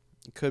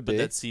 It could be. But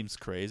that seems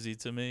crazy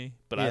to me.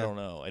 But I don't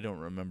know. I don't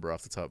remember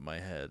off the top of my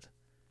head.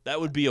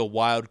 That would be a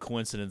wild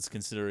coincidence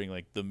considering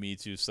like the Me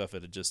Too stuff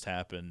that had just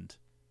happened.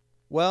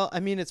 Well, I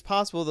mean, it's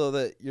possible, though,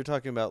 that you're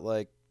talking about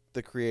like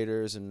the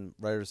creators and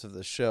writers of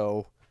the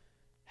show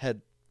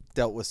had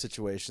dealt with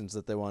situations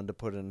that they wanted to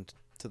put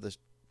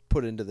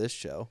into this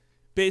show.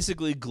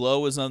 Basically,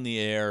 Glow is on the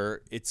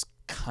air. It's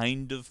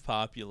kind of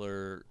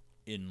popular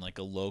in like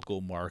a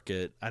local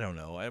market. I don't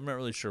know. I'm not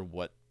really sure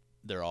what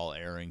they're all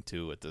airing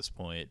to at this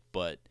point,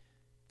 but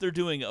they're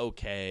doing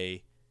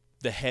okay.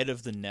 The head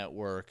of the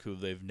network, who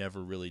they've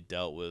never really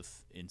dealt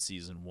with in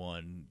season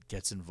 1,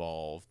 gets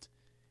involved,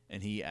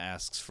 and he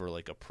asks for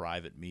like a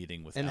private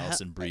meeting with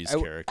Alison Brie's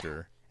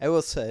character. I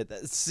will say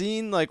that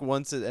scene, like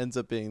once it ends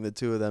up being the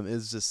two of them,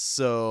 is just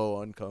so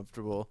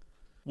uncomfortable.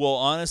 Well,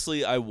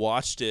 honestly, I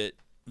watched it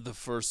the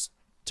first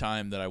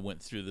time that I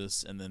went through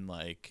this, and then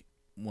like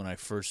when I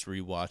first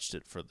rewatched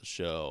it for the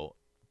show.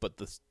 But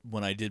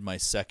when I did my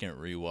second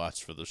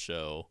rewatch for the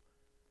show,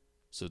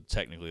 so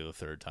technically the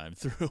third time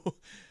through,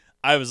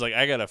 I was like,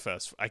 I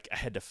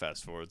had to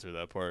fast forward through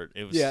that part.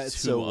 It was it's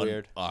so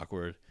weird,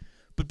 awkward.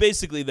 But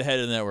basically, the head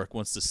of the network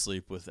wants to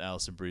sleep with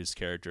Alison Brie's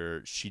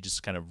character. She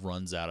just kind of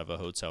runs out of a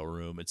hotel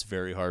room. It's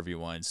very Harvey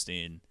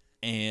Weinstein.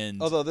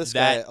 And although this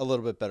guy a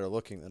little bit better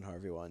looking than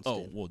Harvey Weinstein.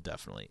 Oh, well,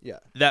 definitely. Yeah.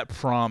 That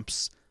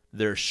prompts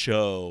their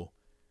show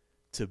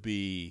to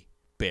be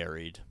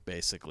buried,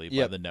 basically,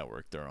 by the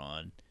network they're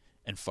on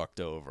and fucked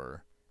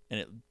over. And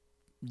it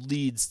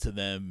leads to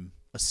them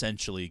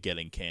essentially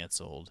getting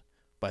canceled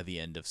by the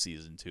end of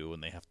season 2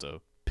 when they have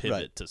to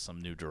pivot to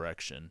some new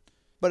direction.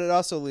 But it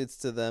also leads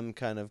to them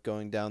kind of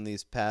going down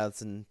these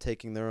paths and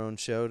taking their own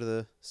show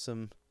to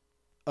some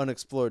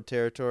unexplored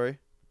territory.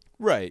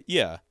 Right,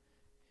 yeah.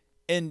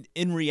 And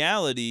in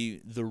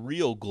reality, the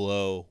real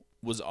Glow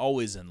was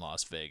always in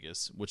Las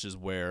Vegas, which is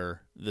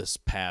where this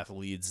path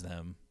leads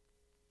them,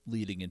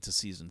 leading into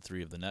season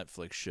 3 of the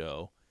Netflix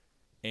show.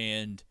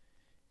 And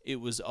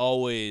it was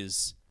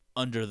always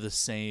under the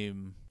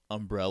same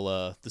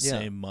umbrella, the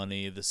same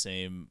money, the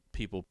same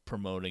people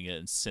promoting it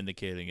and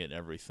syndicating it and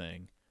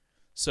everything.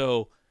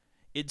 So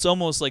it's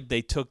almost like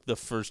they took the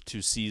first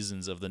 2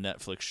 seasons of the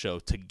Netflix show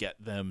to get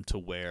them to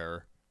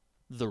where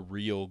the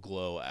real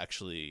Glow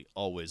actually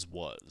always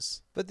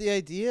was. But the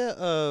idea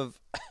of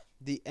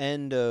the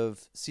end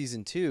of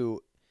season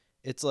 2,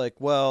 it's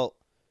like, well,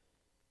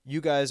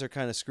 you guys are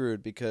kind of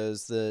screwed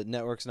because the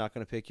network's not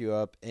going to pick you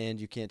up and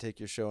you can't take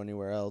your show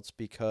anywhere else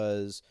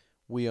because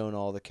we own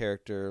all the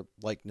character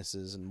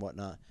likenesses and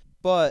whatnot.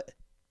 But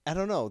I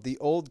don't know. The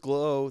old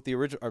Glow, the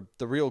original, or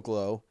the real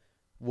Glow,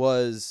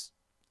 was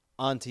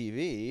on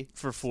TV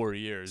for 4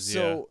 years.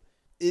 So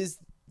is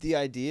the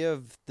idea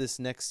of this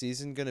next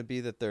season going to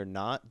be that they're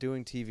not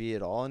doing TV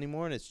at all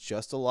anymore and it's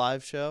just a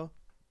live show?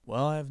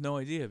 Well, I have no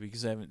idea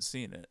because I haven't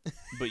seen it.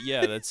 But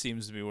yeah, that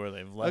seems to be where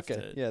they've left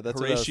it. Yeah,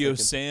 that's Horatio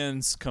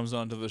Sands comes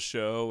onto the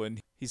show and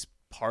he's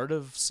part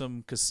of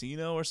some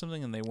casino or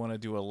something and they want to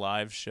do a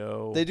live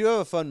show. They do have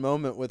a fun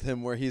moment with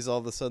him where he's all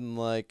of a sudden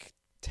like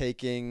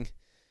taking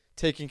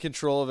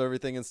control of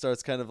everything and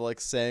starts kind of like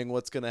saying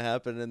what's going to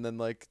happen, and then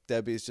like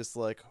Debbie's just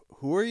like,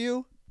 "Who are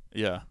you?"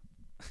 Yeah.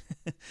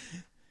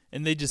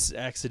 And they just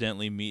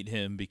accidentally meet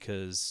him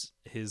because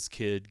his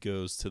kid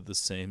goes to the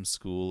same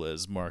school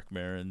as Marc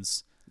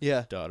Maron's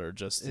daughter,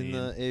 Justine. In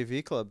the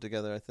AV club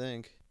together, I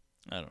think.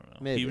 I don't know.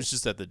 Maybe. He was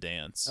just at the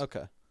dance.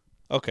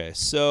 Okay,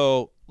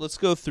 so let's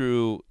go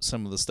through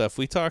some of the stuff.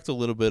 We talked a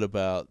little bit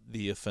about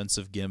the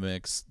offensive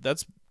gimmicks.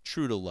 That's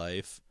true to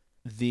life.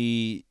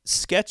 The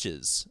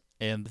sketches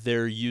and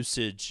their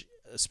usage,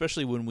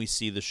 especially when we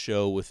see the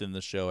show within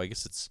the show, I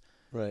guess it's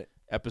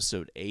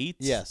episode 8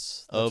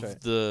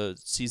 of the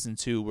season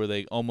 2 where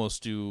they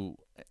almost do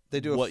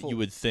what you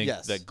would think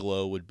that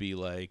Glow would be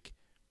like.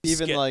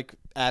 Even like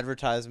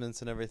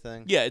advertisements and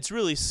everything. Yeah, it's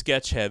really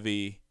sketch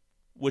heavy,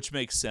 which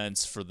makes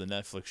sense for the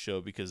Netflix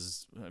show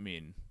because, I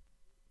mean,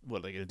 what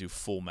are they going to do,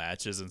 full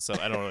matches and stuff?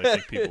 I don't really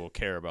think people will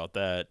care about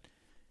that.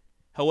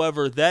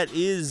 However, that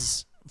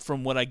is,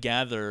 from what I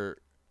gather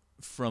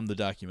from the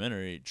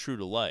documentary, true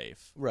to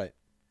life. Right.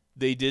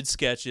 They did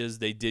sketches.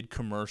 They did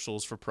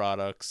commercials for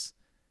products.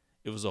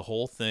 It was a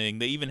whole thing.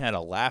 They even had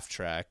a laugh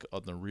track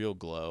on the real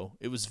Glow.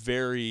 It was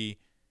very,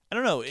 I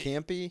don't know.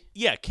 Campy?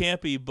 Yeah,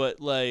 campy, but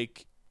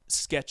like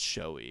sketch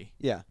showy.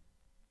 Yeah.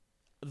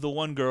 The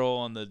one girl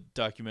on the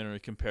documentary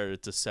compared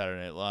it to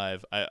Saturday Night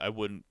Live. I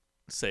wouldn't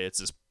say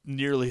it's as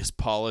nearly as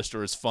polished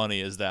or as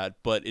funny as that,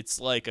 but it's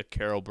like a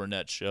Carol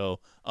Burnett show,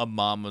 a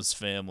Mama's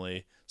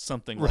Family,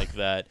 something like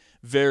that.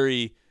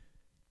 Very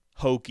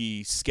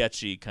hokey,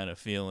 sketchy kind of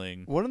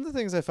feeling. One of the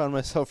things I found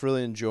myself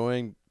really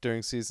enjoying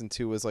during season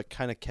 2 was like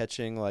kind of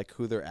catching like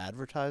who their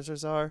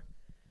advertisers are.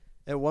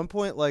 At one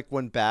point, like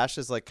when Bash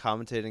is like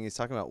commentating, he's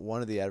talking about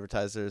one of the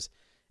advertisers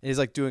and he's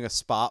like doing a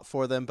spot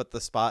for them, but the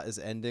spot is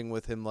ending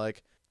with him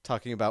like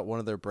talking about one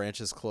of their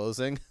branches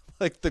closing.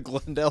 Like the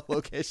Glendale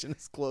location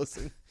is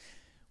closing.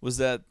 Was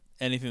that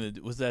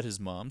anything was that his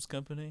mom's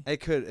company? It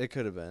could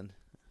have been.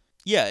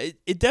 Yeah,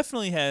 it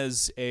definitely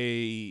has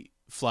a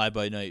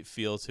fly-by-night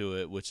feel to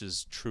it, which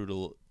is true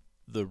to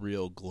the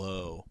real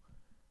Glow.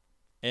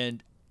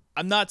 And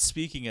I'm not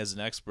speaking as an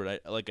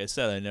expert. Like I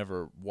said, I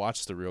never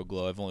watched the real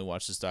Glow. I've only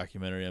watched this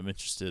documentary. I'm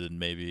interested in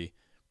maybe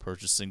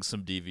purchasing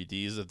some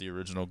DVDs of the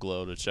original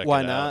Glow to check it out.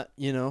 Why not?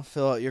 You know,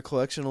 fill out your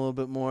collection a little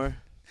bit more.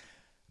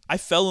 I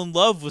fell in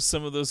love with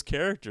some of those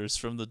characters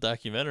from the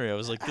documentary. I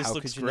was like, this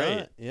looks great.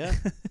 Not? Yeah.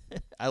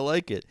 I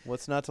like it.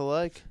 What's not to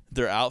like?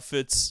 Their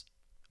outfits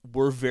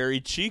were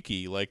very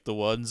cheeky, like the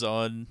ones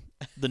on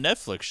the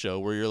Netflix show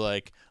where you're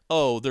like,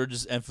 oh, they're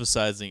just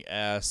emphasizing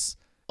ass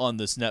on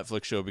this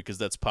Netflix show because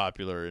that's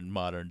popular in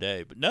modern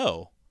day. But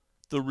no,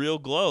 the real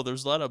Glow,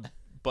 there's a lot of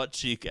butt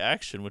cheek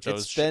action, which I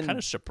was kind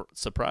of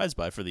surprised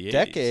by for the 80s.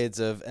 Decades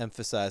of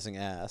emphasizing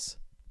ass.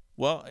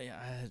 Well,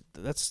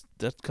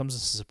 that comes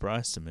as a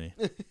surprise to me.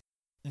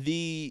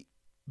 The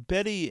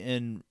Betty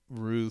and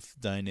Ruth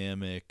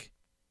dynamic,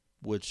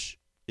 which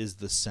is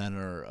the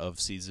center of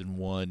season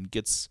 1,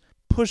 gets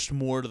pushed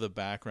more to the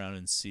background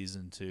in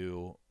season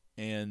 2,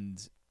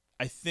 and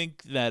I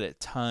think that at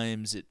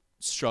times it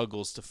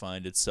struggles to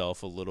find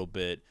itself a little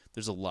bit.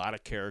 There's a lot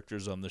of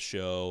characters on the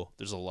show.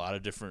 There's a lot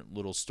of different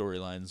little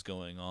storylines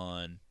going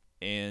on,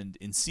 and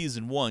in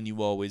season 1,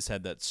 you always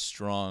had that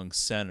strong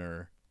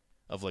center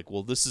of like,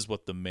 well, this is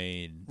what the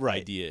main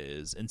idea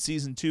is. In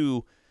season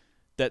 2,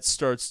 that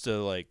starts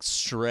to like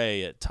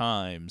stray at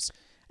times.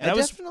 And I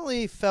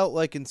definitely felt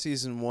like in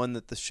season 1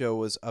 that the show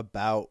was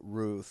about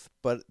Ruth,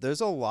 but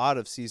there's a lot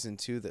of season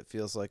 2 that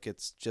feels like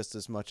it's just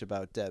as much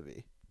about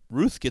Debbie.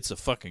 Ruth gets a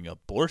fucking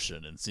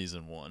abortion in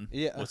season 1,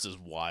 which is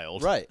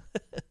wild. Right.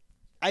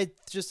 I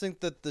just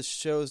think that the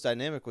show's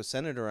dynamic was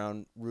centered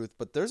around Ruth,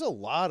 but there's a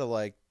lot of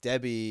like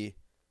Debbie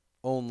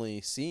only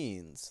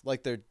scenes.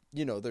 Like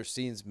there's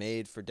scenes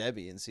made for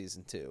Debbie in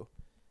season 2.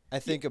 I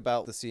think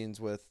about the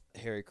scenes with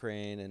Harry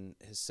Crane and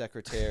his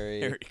secretary.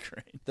 Harry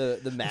Crane.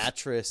 The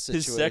mattress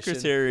situation. His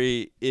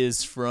secretary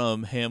is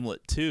from Hamlet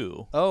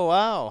 2. Oh,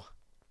 wow.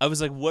 I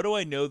was like, what do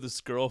I know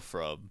this girl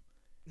from?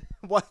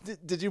 What?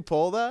 Did you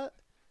pull that?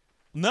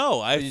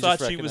 No, I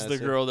thought she was the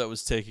girl that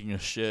was taking a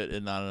shit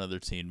in Not Another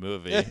Teen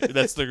Movie.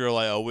 That's the girl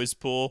I always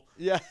pull.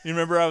 Yeah. You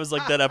remember I was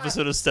like that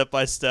episode of Step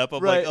by Step?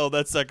 I'm like, oh,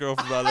 that's that girl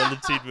from Not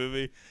Another Teen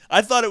Movie.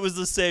 I thought it was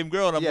the same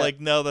girl, and I'm like,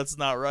 no, that's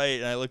not right.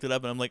 And I looked it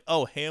up, and I'm like,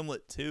 oh,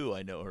 Hamlet 2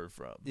 I know her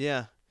from.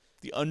 Yeah.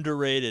 The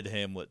underrated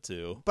Hamlet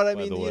 2. But I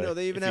mean,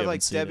 they even have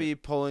like Debbie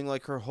pulling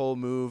like her whole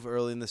move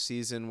early in the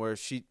season where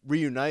she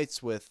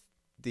reunites with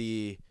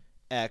the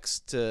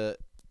ex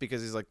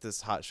because he's like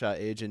this hotshot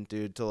agent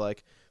dude to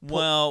like.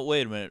 Well,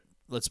 wait a minute.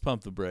 Let's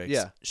pump the brakes.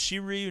 Yeah. She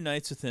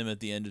reunites with him at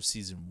the end of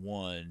season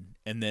 1,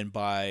 and then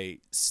by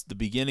the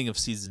beginning of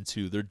season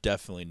 2, they're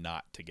definitely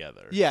not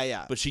together. Yeah,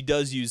 yeah. But she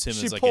does use him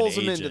as like an agent. She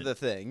pulls him into the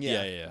thing.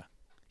 Yeah.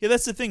 Yeah,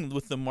 that's the thing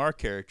with the Mark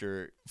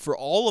character. For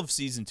all of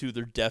season 2,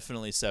 they're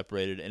definitely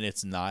separated, and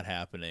it's not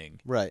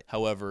happening. Right.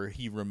 However,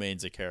 he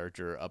remains a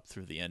character up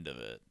through the end of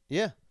it.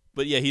 Yeah.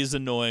 But yeah, he's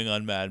annoying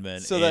on Mad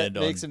Men so and that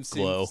makes on him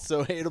Glow. seem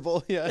so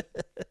hateable. Yeah.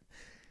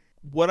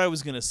 What I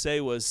was going to say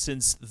was,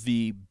 since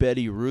the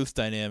Betty-Ruth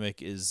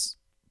dynamic is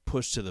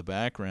pushed to the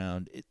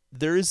background,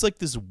 there is like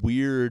this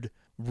weird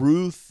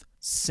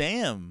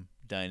Ruth-Sam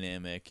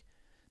dynamic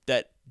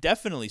that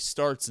definitely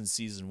starts in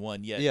season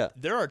 1. Yet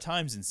there are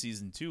times in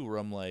season 2 where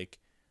I'm like,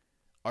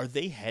 are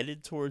they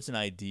headed towards an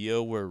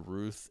idea where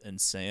Ruth and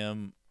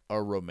Sam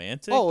are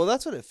romantic? Oh, well,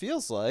 that's what it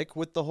feels like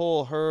with the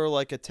whole her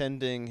like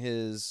attending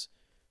his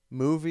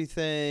movie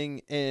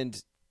thing,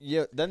 and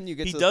then you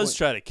get he to does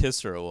try to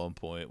kiss her at one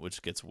point,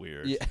 which gets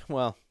weird. Yeah,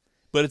 well,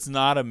 but it's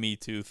not a Me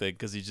Too thing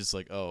because he's just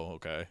like, oh,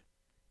 okay.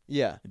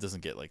 Yeah, it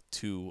doesn't get like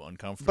too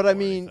uncomfortable. But I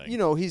mean,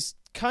 he's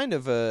kind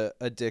of a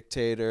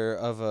dictator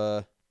of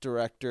a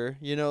director,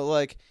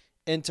 like,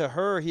 and to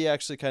her, he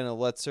actually kind of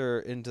lets her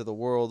into the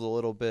world a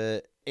little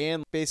bit,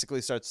 and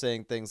basically starts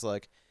saying things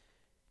like,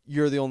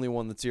 "You're the only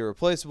one that's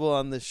irreplaceable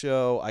on this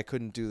show. I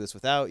couldn't do this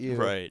without you."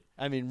 Right.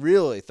 I mean,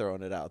 really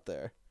throwing it out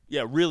there.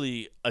 Yeah,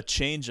 really a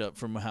change up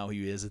from how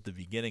he is at the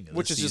beginning of the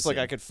Which is season, just like,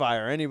 I could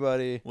fire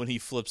anybody. When he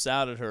flips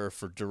out at her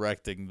for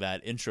directing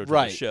that intro to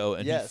the show,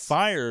 and he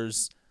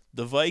fires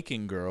the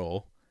Viking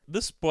girl.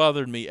 This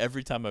bothered me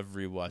every time I've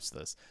rewatched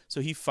this.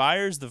 So he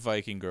fires the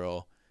Viking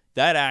girl.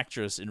 That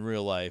actress in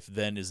real life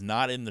then is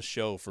not in the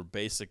show for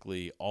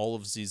basically all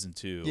of season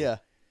 2. Yeah.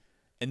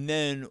 And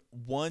then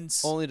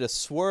once... Only to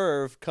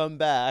swerve, come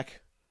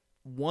back.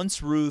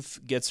 Once Ruth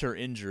gets her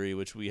injury,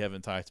 which we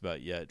haven't talked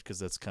about yet because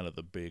that's kind of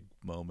the big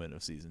moment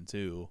of season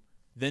 2,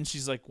 then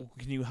she's like, well,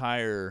 can you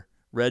hire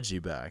Reggie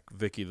back,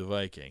 Vicky the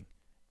Viking?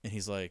 And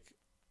he's like,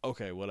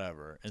 okay,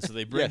 whatever. And so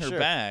they bring her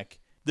back.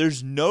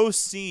 There's no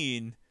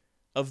scene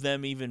of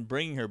them even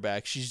bringing her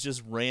back. She's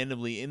just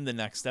randomly in the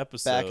next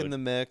episode. Back in the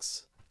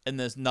mix. And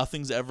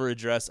nothing's ever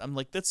addressed. I'm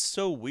like, that's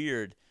so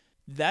weird.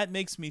 That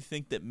makes me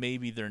think that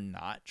maybe they're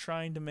not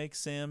trying to make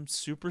Sam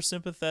super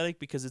sympathetic,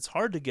 because it's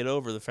hard to get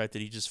over the fact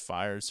that he just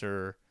fires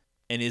her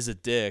and is a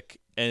dick,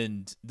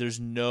 and there's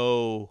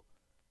no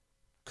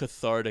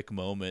cathartic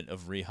moment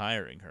of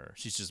rehiring her.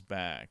 She's just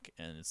back,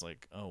 and it's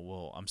like, oh,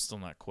 well, I'm still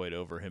not quite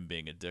over him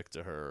being a dick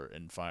to her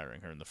and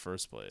firing her in the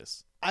first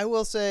place. I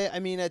will say, I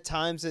mean, at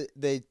times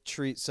they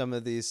treat some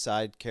of these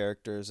side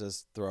characters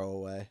as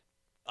throwaway.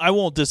 I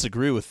won't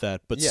disagree with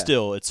that, but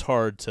still, it's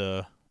hard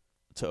to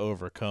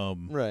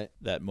overcome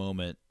that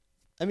moment.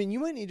 I mean, you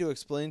might need to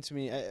explain to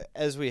me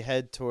as we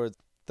head toward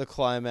the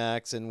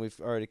climax, and we've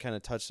already kind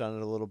of touched on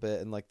it a little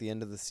bit, and like the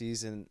end of the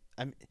season.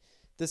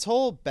 This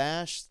whole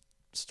Bash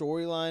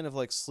storyline of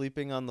like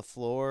sleeping on the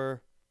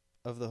floor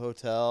of the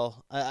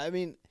hotel. I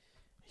mean,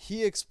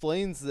 he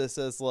explains this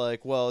as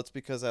like, well, it's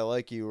because I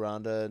like you,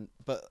 Rhonda,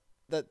 but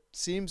that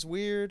seems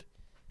weird.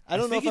 I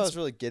don't know if I was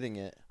really getting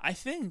it. I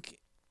think,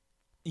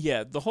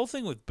 the whole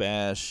thing with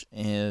Bash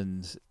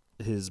and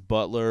his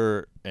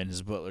butler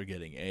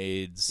getting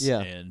AIDS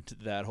and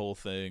that whole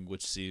thing,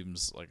 which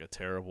seems like a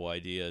terrible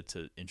idea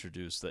to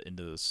introduce that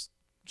into this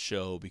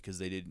show because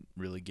they didn't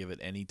really give it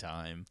any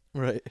time.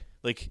 Right.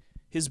 Like,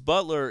 his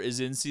butler is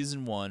in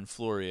season 1,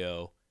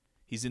 Florio.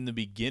 He's in the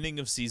beginning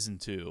of season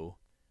 2,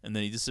 and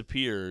then he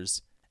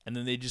disappears, and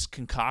then they just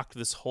concoct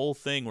this whole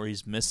thing where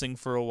he's missing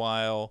for a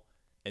while,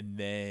 and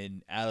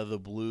then out of the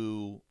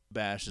blue,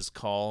 Bash is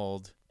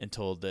called and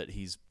told that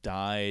he's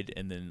died,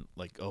 and then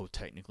like, oh,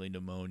 technically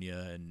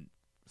pneumonia, and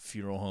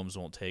funeral homes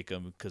won't take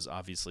him because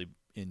obviously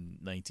in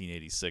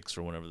 1986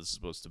 or whenever this is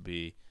supposed to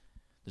be,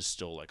 there's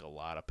still like a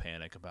lot of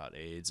panic about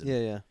AIDS.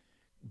 And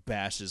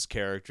Bash's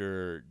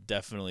character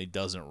definitely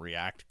doesn't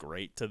react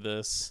great to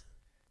this.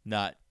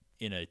 Not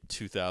in a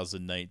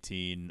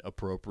 2019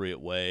 appropriate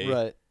way.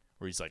 Right.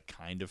 Where he's like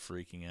kind of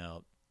freaking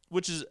out.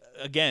 Which is,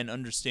 again,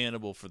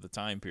 understandable for the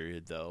time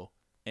period, though.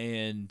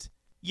 And,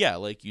 yeah,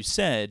 like you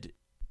said,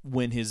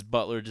 when his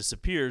butler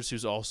disappears,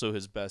 who's also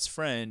his best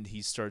friend,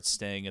 he starts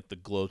staying at the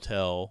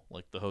Glotel,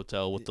 like the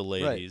hotel with the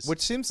ladies. Right.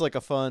 Which seems like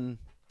a fun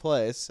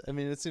place. I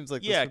mean, it seems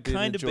like this would be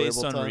kind an of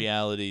based on time.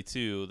 reality,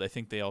 too. I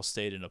think they all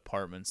stayed in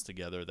apartments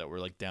together that were,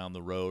 like, down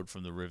the road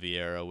from the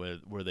Riviera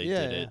where they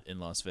did it in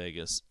Las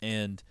Vegas.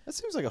 And that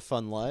seems like a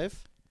fun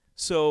life.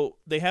 So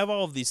they have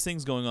all of these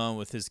things going on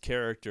with his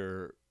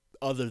character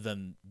other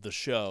than the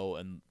show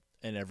and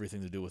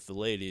everything to do with the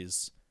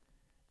ladies.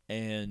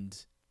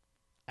 And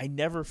I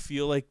never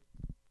feel like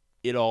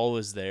it all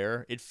is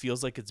there. It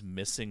feels like it's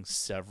missing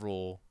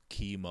several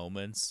key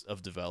moments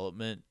of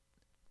development.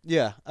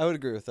 Yeah, I would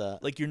agree with that.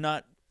 Like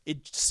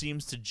it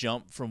seems to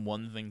jump from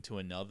one thing to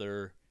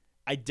another.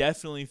 I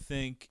definitely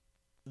think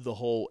the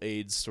whole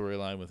AIDS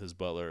storyline with his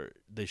butler,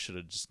 they should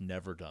have just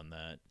never done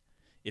that.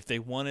 If they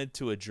wanted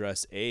to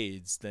address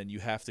AIDS, then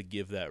you have to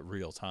give that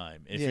real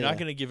time. And if you're not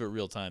going to give it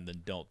real time,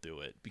 then don't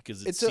do it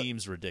because it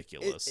seems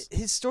ridiculous.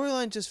 His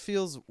storyline just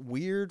feels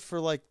weird for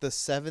like the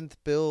 7th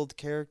build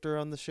character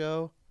on the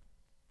show.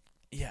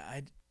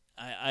 Yeah,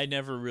 I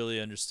never really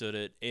understood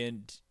it.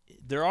 And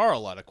there are a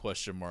lot of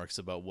question marks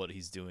about what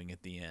he's doing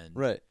at the end.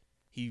 Right.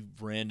 He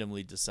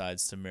randomly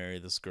decides to marry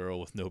this girl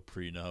with no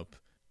prenup.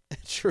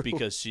 True.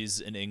 Because she's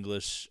an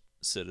English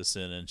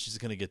citizen and she's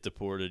going to get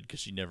deported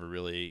because she never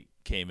really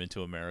came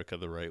into America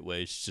the right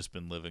way. She's just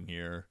been living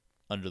here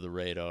under the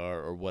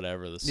radar or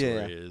whatever the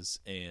story is.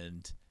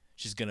 And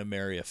she's going to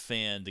marry a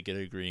fan to get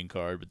a green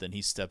card, but then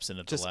he steps in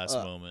at the last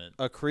moment.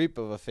 A creep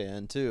of a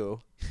fan, too.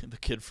 The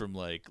kid from,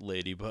 like,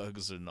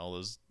 Ladybugs and all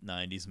those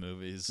 90s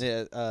movies.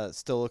 Yeah,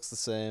 still looks the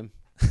same.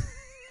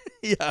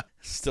 Yeah,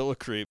 still a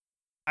creep.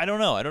 I don't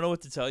know. I don't know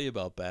what to tell you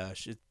about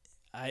Bash.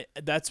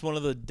 That's one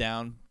of the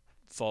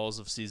downfalls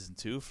of season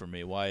 2 for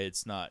me, why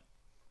it's not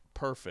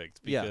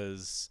perfect,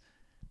 because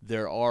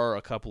there are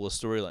a couple of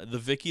storylines. The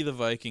Vicky the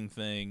Viking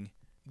thing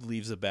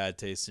leaves a bad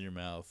taste in your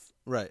mouth.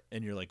 Right.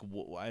 And you're like,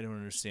 I don't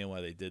understand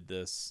why they did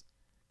this.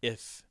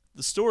 If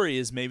the story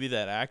is maybe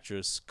that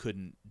actress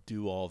couldn't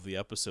do all of the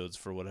episodes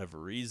for whatever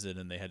reason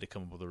and they had to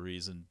come up with a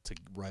reason to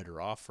write her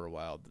off for a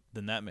while,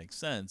 then that makes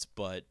sense.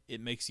 But it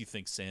makes you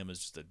think Sam is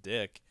just a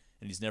dick,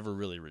 and he's never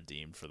really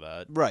redeemed for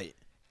that. Right.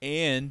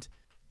 And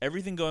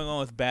everything going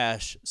on with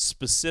Bash,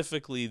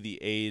 specifically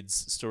the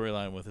AIDS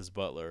storyline with his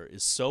butler,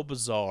 is so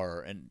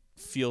bizarre and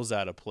feels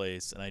out of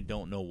place, and I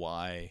don't know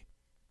why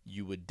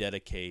you would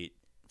dedicate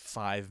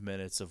 5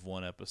 minutes of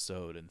one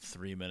episode and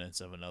 3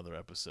 minutes of another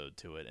episode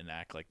to it and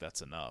act like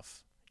that's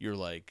enough. You're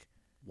like,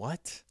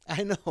 what?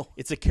 I know.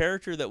 It's a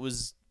character that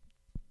was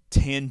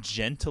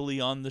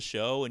tangentially on the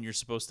show, and you're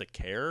supposed to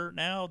care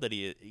now that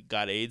he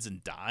got AIDS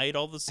and died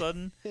all of a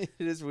sudden? It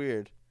is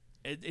weird.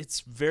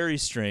 It's very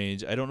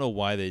strange. I don't know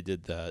why they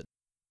did that.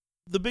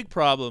 The big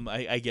problem,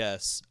 I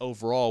guess,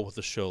 overall with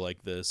a show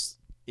like this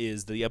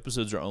is the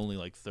episodes are only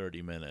like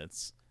 30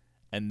 minutes,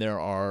 and there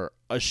are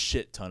a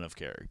shit ton of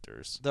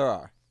characters. There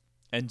are.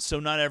 And so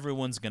not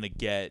everyone's going to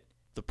get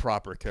the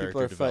proper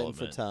character development. People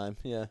are fighting for time,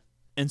 yeah.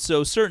 And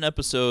so certain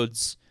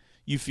episodes,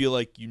 you feel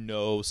like you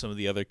know some of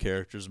the other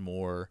characters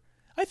more.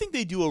 I think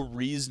they do a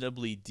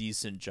reasonably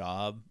decent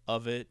job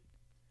of it.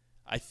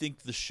 I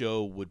think the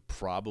show would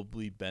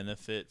probably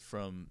benefit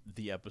from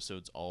the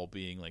episodes all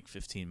being like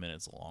 15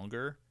 minutes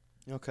longer.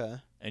 Okay.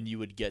 And you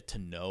would get to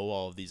know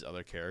all of these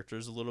other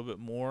characters a little bit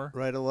more.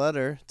 Write a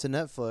letter to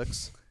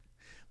Netflix.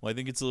 Well, I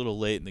think it's a little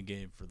late in the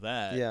game for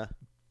that. Yeah.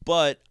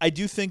 But I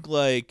do think,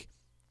 like,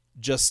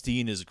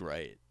 Justine is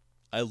great.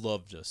 I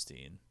love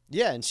Justine.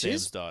 Yeah, and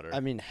Sam's she's daughter.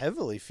 I mean,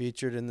 heavily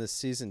featured in this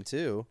season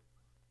too.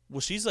 Well,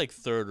 she's like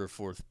 3rd or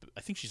 4th.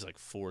 I think she's like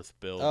 4th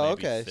build. Oh,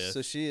 maybe okay. 5th.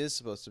 So she is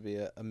supposed to be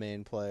a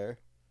main player.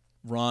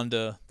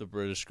 Rhonda, the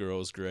British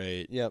girl, is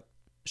great. Yep.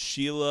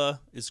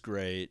 Sheila is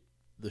great.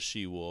 The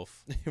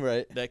she-wolf.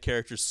 Right. That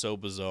character's so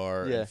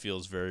bizarre and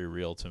feels very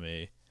real to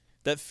me.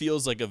 That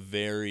feels like a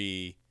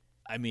very...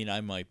 I mean, I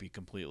might be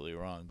completely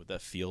wrong, but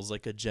that feels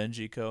like a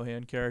Genji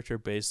Kohan character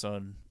based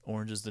on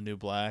Orange is the New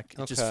Black.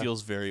 It just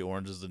feels very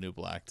Orange is the New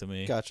Black to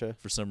me. Gotcha.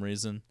 For some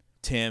reason.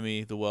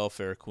 Tammy, the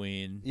welfare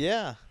queen.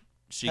 Yeah.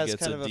 She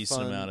gets a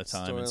decent amount of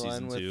time in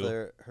season 2.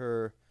 With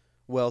her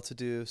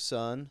well-to-do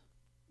son.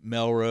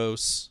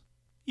 Melrose.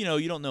 You know,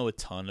 you don't know a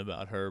ton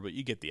about her, but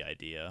you get the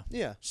idea.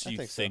 Yeah, she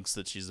thinks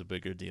that she's a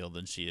bigger deal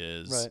than she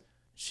is. Right.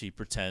 She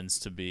pretends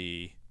to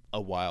be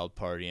a wild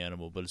party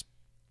animal, but is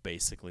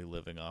basically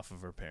living off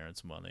of her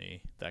parents'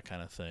 money, that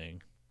kind of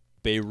thing.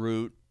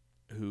 Beirut,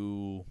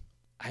 who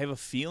I have a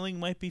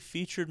feeling might be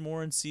featured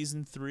more in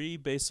season 3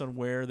 based on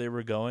where they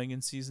were going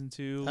in season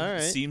 2. All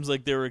right. Seems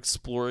like they were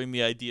exploring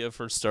the idea of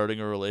her starting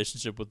a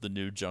relationship with the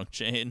new junk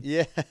chain.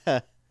 Yeah.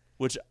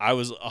 Which I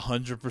was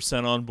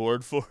 100% on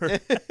board for.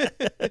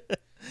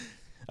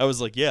 I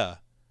was like, yeah,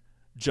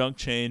 Junk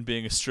Chain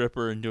being a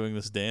stripper and doing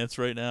this dance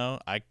right now,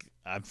 I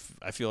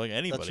feel like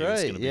anybody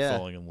is going to be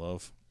falling in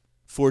love.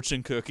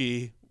 Fortune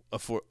cookie,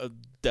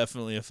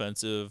 definitely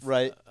offensive.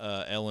 Right.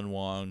 Ellen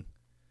Wong.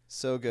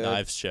 So good.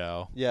 Knives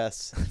Chow.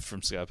 Yes.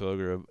 From Scott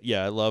Pilgrim.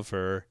 Yeah, I love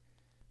her.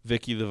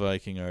 Vicky the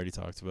Viking, I already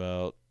talked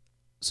about.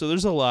 So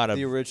there's a lot of...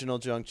 The original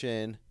Junk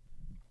Chain.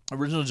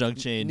 Original Junk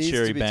Chain, Needs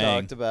Cherry to be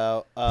Bang. talked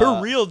about.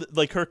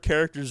 Her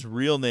character's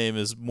real name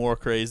is more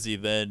crazy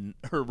than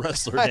her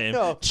wrestler I name,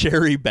 know.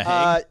 Cherry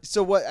Bang.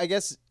 So what, I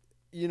guess,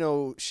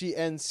 she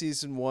ends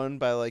season 1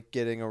 by, like,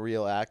 getting a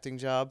real acting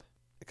job.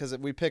 Because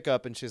we pick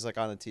up and she's, like,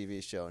 on a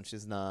TV show and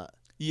she's not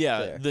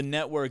there. The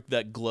network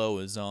that Glow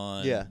is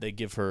on, Yeah. they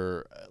give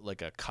her,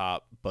 like, a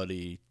cop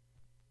buddy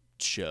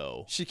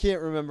show. She can't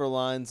remember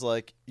lines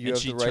like, you And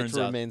have she the right turns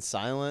to out remain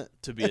silent.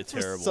 to be a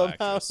terrible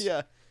Somehow, actress.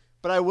 yeah.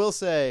 But I will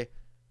say,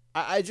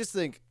 I just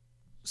think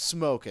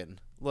smoking.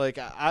 Like,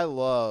 I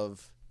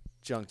love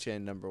Junk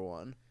Chain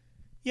 #1.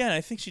 Yeah, and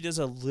I think she does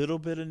a little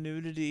bit of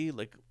nudity,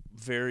 like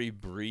very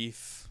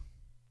brief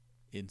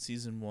in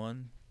season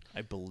 1,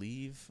 I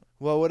believe.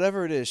 Well,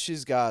 whatever it is,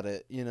 she's got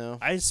it,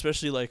 I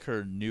especially like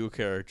her new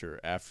character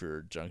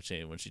after Junk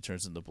Chain when she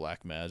turns into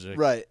Black Magic.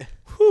 Right.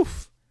 Whew.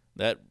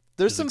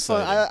 There's some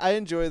fun. I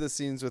enjoy the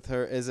scenes with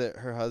her. Is it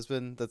her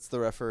husband that's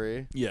the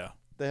referee? Yeah.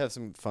 They have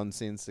some fun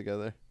scenes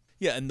together.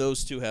 Yeah, and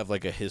those two have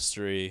like a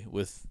history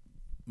with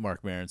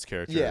Mark Maron's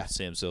character, Yeah.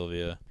 Sam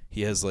Sylvia.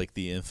 He has like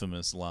the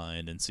infamous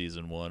line in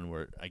season 1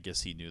 where I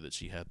guess he knew that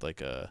she had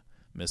like a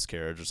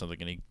miscarriage or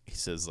something, and he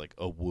says like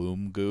a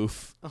womb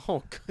goof.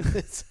 Oh,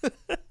 goodness.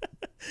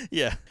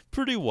 Yeah,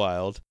 pretty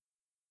wild.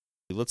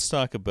 Let's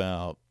talk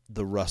about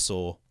the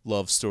Russell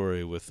love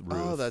story with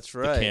Ruth. Oh, that's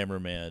right. The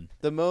cameraman.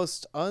 The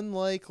most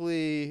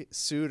unlikely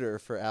suitor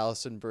for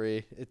Alison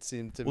Brie, it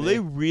seemed to me. Well, they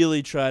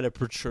really try to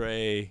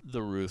portray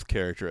the Ruth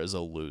character as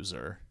a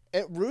loser.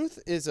 Ruth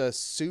is a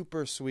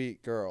super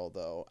sweet girl,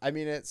 though. I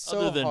mean, it's so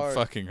Other than hard.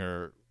 fucking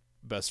her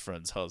best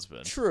friend's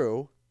husband.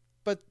 True.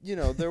 But,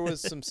 there was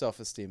some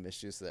self-esteem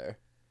issues there.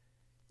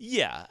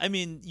 Yeah, I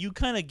mean, you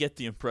kind of get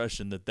the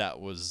impression that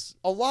was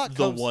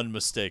one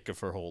mistake of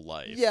her whole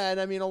life. Yeah, and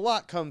I mean, a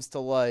lot comes to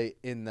light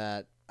in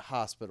that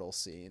hospital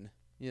scene,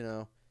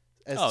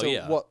 as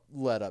to what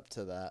led up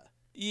to that.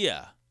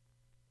 Yeah.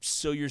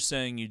 So you're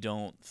saying you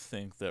don't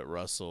think that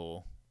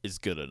Russell is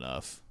good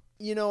enough?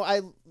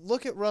 I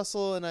look at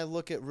Russell and I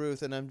look at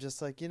Ruth and I'm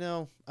just like,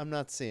 I'm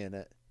not seeing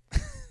it.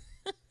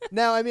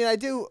 Now, I mean, I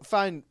do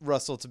find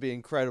Russell to be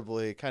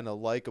incredibly kind of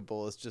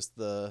likable. It's just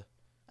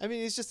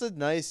he's just a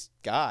nice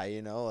guy,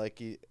 like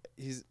he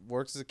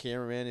works as a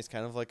cameraman. He's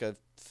kind of like a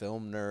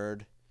film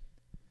nerd.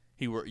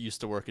 He used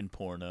to work in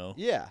porno.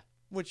 Yeah,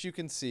 which you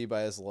can see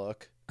by his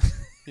look.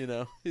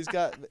 He's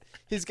got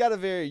a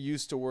very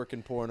used to work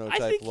in porno type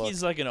look. I think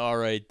he's like an all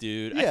right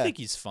dude. Yeah. I think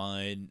he's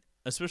fine,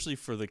 especially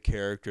for the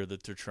character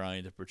that they're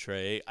trying to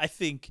portray. I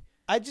think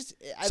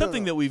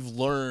something that we've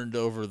learned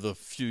over the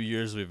few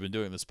years we've been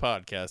doing this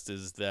podcast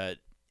is that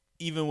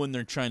even when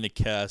they're trying to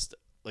cast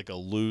like a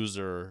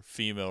loser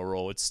female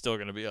role, it's still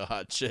going to be a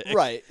hot chick.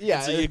 Right, yeah.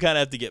 And so you kind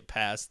of have to get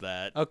past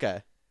that.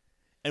 Okay.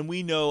 And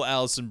we know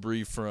Alison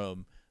Brie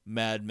from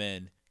Mad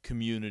Men,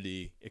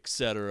 Community,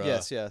 etc.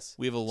 Yes.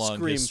 We have a long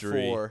Scream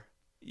history. 4.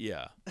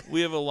 Yeah.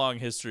 We have a long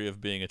history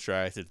of being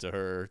attracted to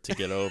her to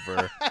get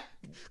over.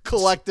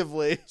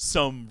 Collectively.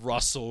 Some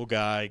Russell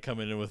guy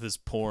coming in with his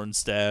porn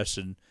stash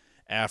and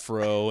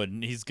afro,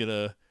 and he's going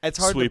to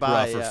sweep her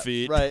off her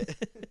feet. Right.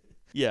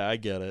 Yeah, I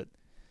get it.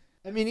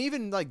 I mean,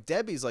 even like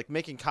Debbie's like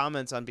making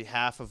comments on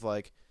behalf of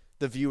like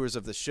the viewers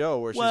of the show,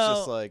 where she's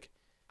just like,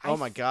 "Oh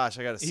my gosh,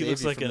 I got to save you He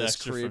looks like from an this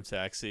extra creep." from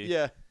Taxi.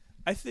 Yeah,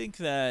 I think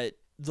that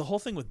the whole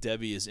thing with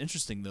Debbie is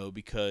interesting though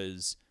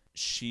because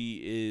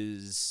she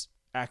is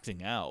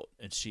acting out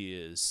and she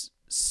is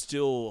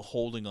still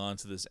holding on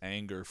to this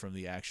anger from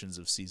the actions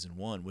of season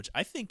 1, which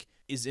I think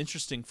is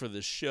interesting for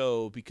the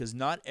show because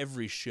not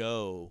every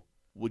show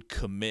would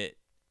commit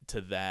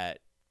to that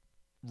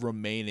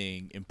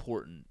remaining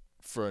important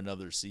for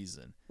another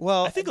season.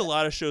 Well, I think a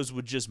lot of shows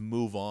would just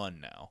move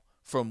on now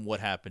from what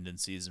happened in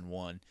season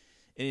 1.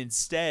 And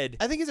instead,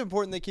 I think it's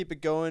important they keep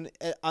it going.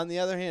 On the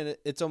other hand,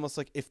 it's almost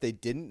like if they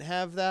didn't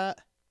have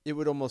that, it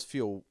would almost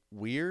feel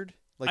weird.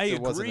 Like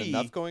there wasn't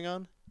enough going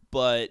on.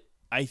 But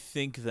I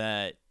think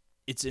that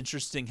it's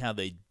interesting how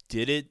they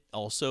did it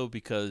also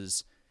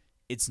because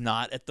it's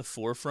not at the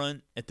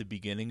forefront at the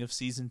beginning of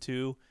season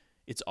 2.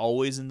 It's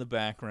always in the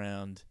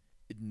background.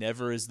 It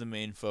never is the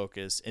main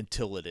focus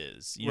until it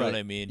is. You know what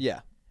I mean?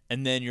 Yeah.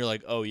 And then you're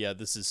like, oh, yeah,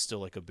 this is still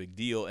like a big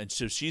deal. And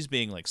so she's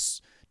being like,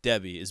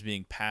 Debbie is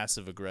being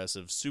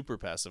passive-aggressive, super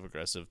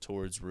passive-aggressive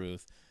towards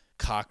Ruth,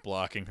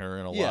 cock-blocking her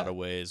in a lot of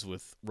ways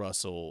with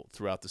Russell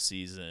throughout the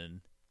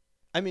season.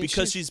 I mean,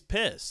 because she's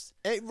pissed.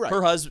 Right.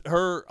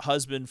 Her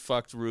husband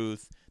fucked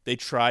Ruth. They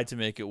tried to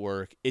make it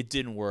work. It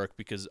didn't work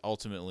because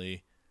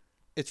ultimately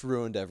it's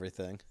ruined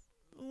everything.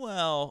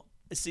 Well,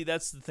 see,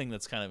 that's the thing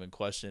that's kind of in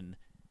question.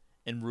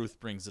 And Ruth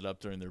brings it up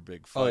during their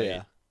big fight. Oh,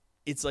 yeah.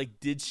 It's like,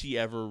 did she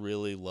ever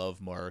really love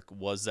Mark?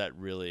 Was that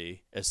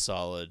really as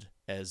solid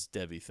as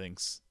Debbie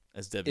thinks?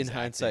 As Debbie's in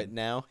hindsight acting?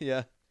 now,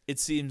 yeah. It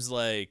seems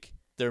like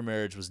their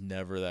marriage was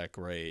never that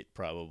great,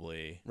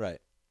 probably. Right.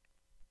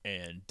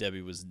 And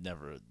Debbie was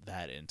never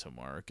that into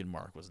Mark, and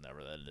Mark was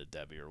never that into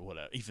Debbie or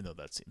whatever, even though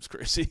that seems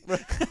crazy.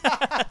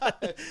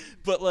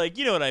 But, like,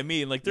 you know what I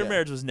mean? Like, their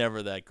marriage was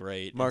never that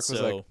great. Mark was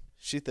like,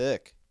 she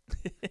thick.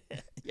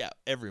 Yeah,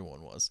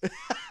 everyone was.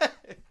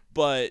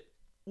 But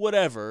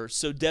whatever.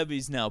 So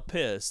Debbie's now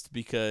pissed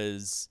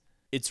because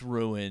it's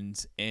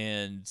ruined,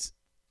 and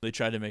they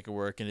tried to make it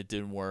work, and it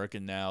didn't work,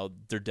 and now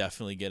they're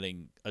definitely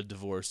getting a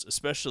divorce,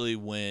 especially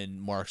when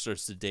Mark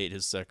starts to date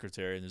his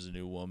secretary, and there's a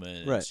new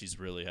woman, and she's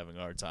really having a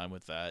hard time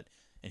with that.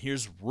 And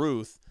here's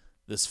Ruth,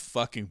 this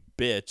fucking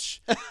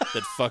bitch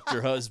that fucked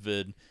her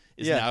husband,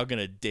 is now going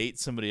to date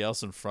somebody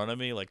else in front of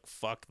me? Like,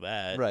 fuck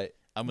that. Right.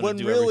 I'm going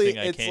to do everything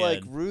I can. It's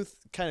like Ruth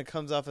kind of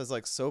comes off as,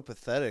 like, so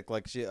pathetic.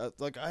 Like, she, I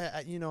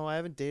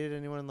haven't dated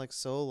anyone in, like,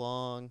 so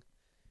long.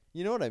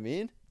 You know what I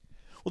mean?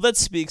 Well, that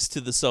speaks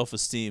to the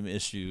self-esteem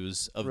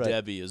issues of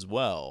Debbie as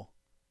well.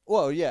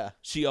 Well, yeah.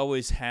 She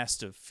always has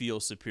to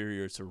feel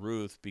superior to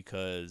Ruth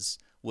because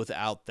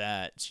without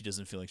that, she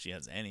doesn't feel like she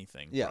has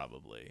anything,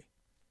 probably.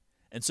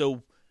 And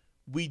so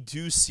we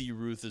do see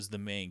Ruth as the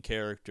main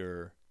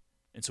character,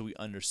 and so we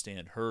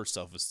understand her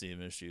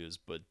self-esteem issues,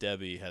 but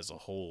Debbie has a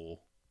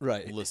whole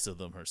list of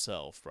them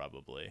herself,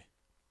 probably.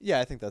 Yeah,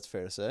 I think that's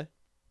fair to say.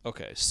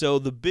 Okay, so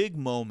the big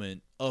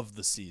moment of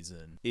the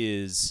season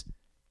is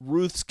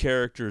Ruth's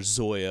character,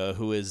 Zoya,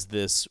 who is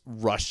this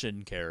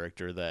Russian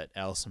character that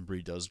Alison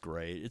Brie does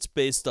great. It's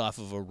based off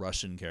of a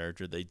Russian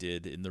character they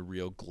did in The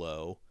Real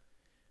Glow.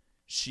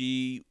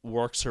 She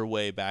works her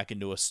way back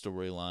into a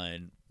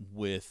storyline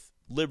with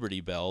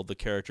Liberty Bell, the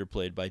character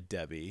played by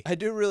Debbie. I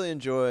do really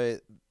enjoy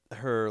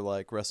her,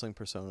 like, wrestling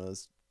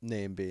persona's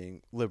name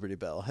being Liberty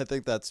Bell. I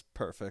think that's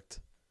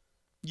perfect.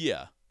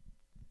 Yeah.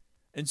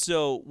 And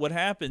so what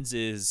happens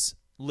is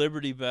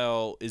Liberty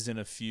Bell is in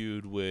a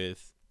feud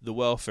with the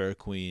welfare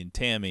queen,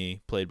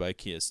 Tammy, played by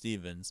Kia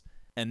Stevens,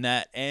 and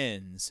that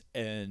ends,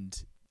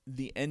 and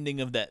the ending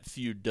of that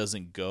feud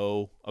doesn't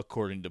go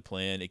according to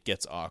plan. It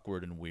gets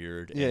awkward and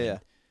weird. Yeah.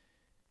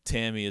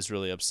 Tammy is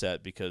really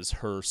upset because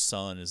her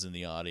son is in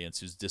the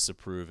audience who's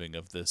disapproving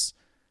of this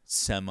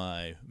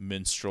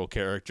semi-minstrel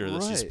character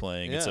that she's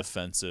playing. It's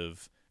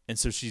offensive. And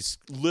so she's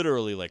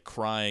literally, like,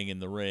 crying in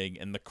the ring,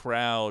 and the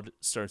crowd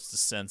starts to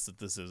sense that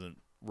this isn't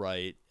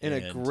right. In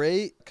a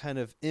great kind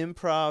of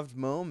improv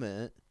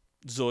moment,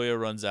 Zoya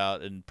runs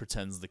out and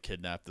pretends to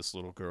kidnap this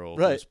little girl.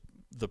 Right.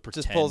 The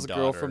pretend just pulls a girl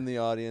daughter. from the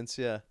audience,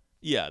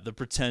 Yeah, the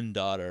pretend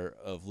daughter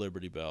of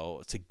Liberty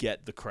Bell to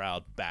get the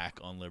crowd back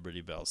on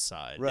Liberty Bell's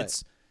side. Right.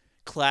 It's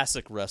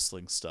classic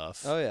wrestling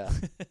stuff. Oh, yeah.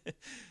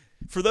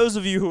 For those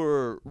of you who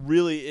are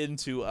really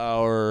into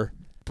our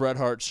Bret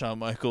Hart, Shawn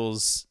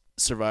Michaels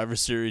Survivor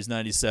Series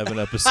 97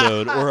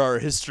 episode or our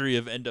History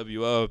of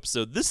NWO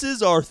episode, this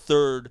is our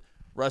third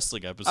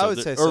wrestling episode. I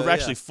would say or so,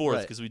 actually yeah.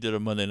 fourth, because we did a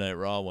Monday Night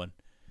Raw one.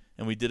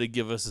 And we did a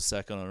Give Us a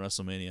Second on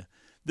WrestleMania.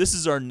 This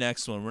is our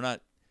next one. We're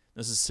not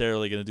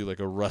necessarily going to do like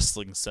a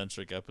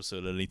wrestling-centric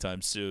episode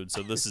anytime soon,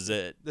 so this is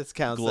it. This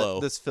counts.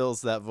 This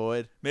fills that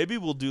void. Maybe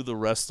we'll do The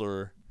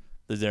Wrestler,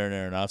 the Darren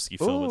Aronofsky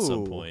film at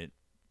some point.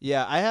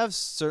 Yeah, I have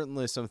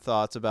certainly some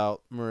thoughts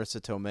about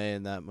Marissa Tomei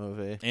in that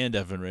movie. And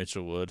Evan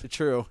Rachel Wood.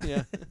 True,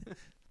 yeah.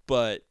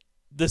 But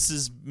this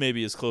is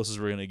maybe as close as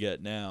we're going to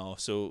get now,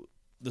 so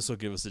this will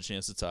give us a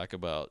chance to talk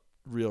about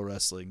real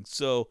wrestling.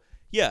 So,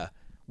 yeah,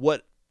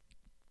 what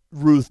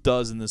Ruth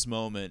does in this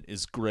moment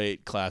is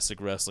great classic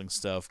wrestling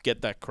stuff.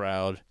 Get that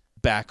crowd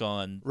back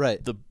on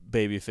the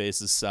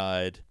babyface's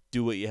side.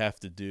 Do what you have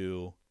to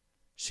do.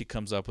 She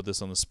comes up with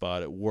this on the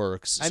spot. It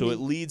works. It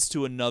leads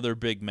to another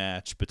big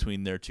match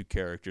between their two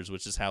characters,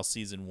 which is how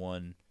season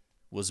 1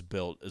 was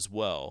built as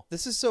well.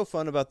 This is so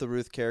fun about the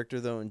Ruth character,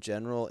 though, in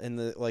general, and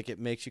it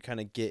makes you kind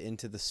of get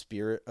into the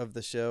spirit of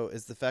the show,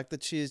 is the fact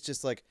that she is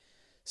just, like,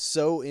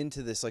 so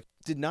into this. Like,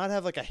 did not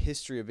have, like, a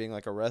history of being,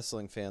 like, a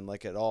wrestling fan,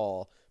 like, at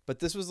all. But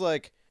this was,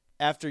 like,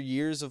 after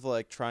years of,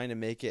 like, trying to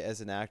make it as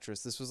an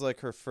actress, this was,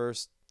 like, her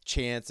first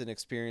chance and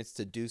experience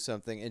to do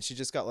something, and she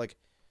just got, like,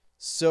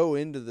 so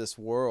into this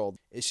world.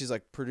 She's,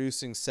 like,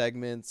 producing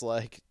segments,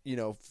 like, you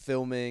know,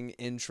 filming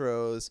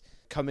intros,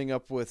 coming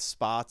up with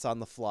spots on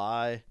the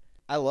fly.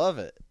 I love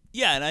it.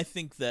 Yeah, and I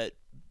think that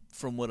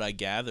from what I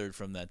gathered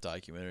from that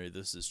documentary,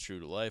 this is true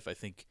to life. I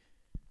think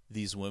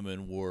these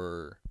women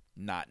were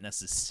not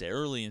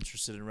necessarily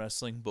interested in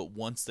wrestling, but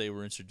once they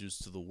were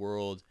introduced to the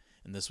world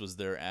and this was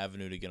their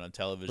avenue to get on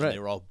television, they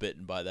were all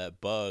bitten by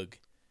that bug,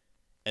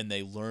 and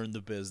they learned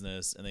the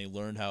business, and they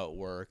learned how it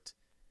worked.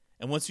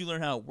 And once you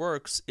learn how it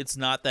works, it's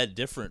not that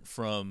different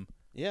from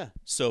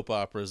soap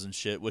operas and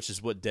shit, which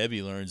is what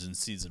Debbie learns in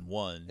season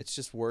 1. It's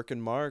just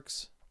working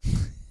marks,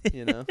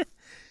 you know?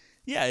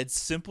 Yeah, it's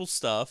simple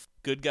stuff.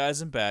 Good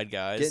guys and bad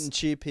guys. Getting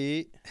cheap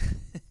heat.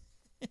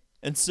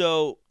 And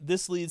so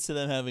this leads to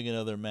them having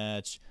another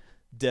match.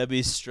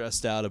 Debbie's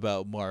stressed out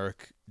about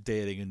Mark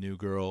dating a new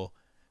girl.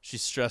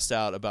 She's stressed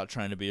out about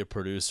trying to be a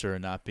producer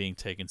and not being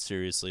taken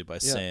seriously by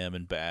Sam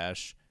and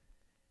Bash.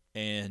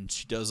 And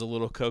she does a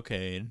little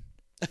cocaine.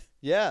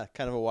 Yeah,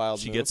 kind of a wild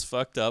She move. gets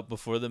fucked up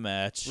before the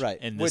match. Right,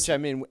 And which, I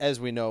mean, as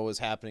we know, was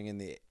happening in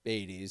the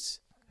 80s.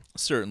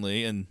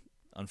 Certainly, and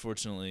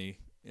unfortunately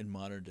in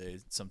modern day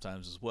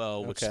sometimes as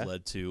well, which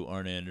led to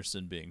Arn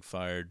Anderson being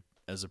fired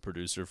as a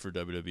producer for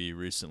WWE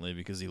recently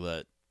because he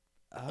let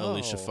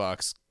Alicia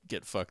Fox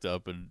get fucked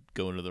up and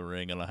go into the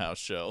ring on a house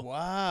show.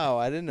 Wow,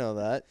 I didn't know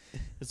that.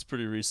 It's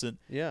pretty recent.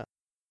 Yeah.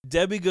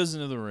 Debbie goes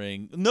into the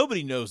ring.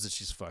 Nobody knows that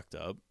she's fucked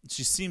up.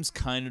 She seems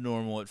kind of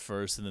normal at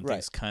first, and then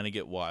things kind of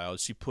get wild.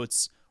 She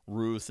puts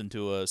Ruth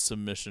into a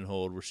submission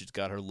hold where she's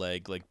got her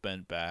leg like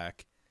bent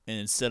back, and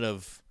instead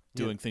of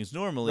doing things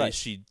normally,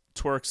 she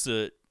twerks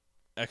it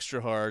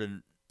extra hard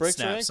and breaks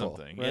snaps her ankle,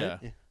 something. Right?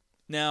 Yeah.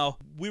 Now,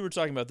 we were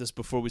talking about this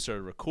before we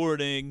started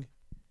recording.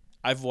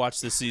 I've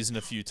watched this season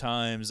a few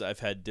times. I've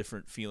had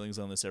different feelings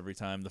on this every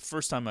time. The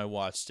first time I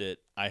watched it,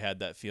 I had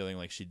that feeling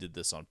like she did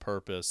this on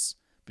purpose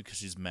because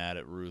she's mad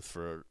at Ruth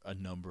for a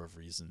number of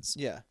reasons.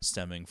 Yeah.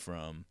 Stemming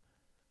from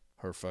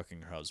her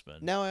fucking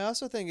husband. Now, I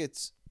also think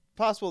it's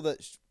possible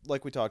that,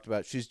 like we talked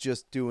about, she's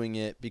just doing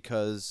it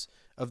because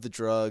of the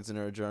drugs and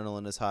her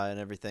adrenaline is high and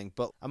everything.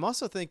 But I'm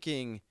also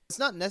thinking it's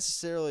not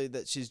necessarily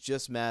that she's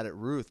just mad at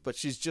Ruth, but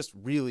she's just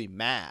really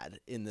mad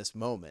in this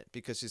moment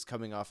because she's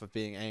coming off of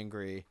being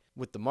angry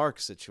with the Mark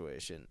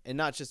situation. And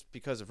not just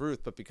because of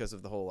Ruth, but because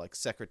of the whole like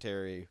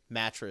secretary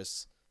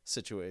mattress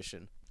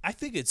situation. I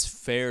think it's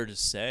fair to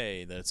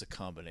say that it's a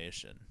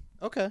combination.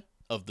 Okay.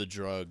 Of the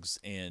drugs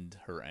and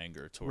her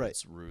anger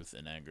towards Ruth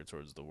and anger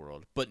towards the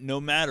world. But no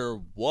matter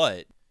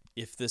what,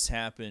 if this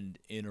happened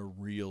in a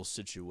real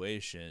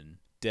situation,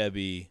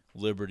 Debbie,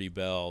 Liberty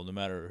Bell, no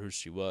matter who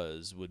she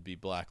was, would be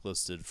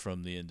blacklisted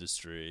from the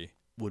industry,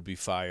 would be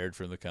fired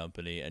from the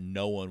company, and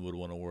no one would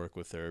want to work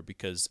with her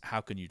because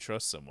how can you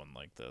trust someone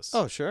like this?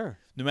 Oh, sure.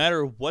 No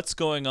matter what's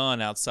going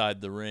on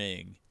outside the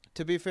ring.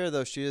 To be fair,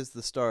 though, she is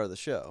the star of the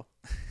show.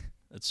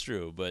 That's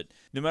true, but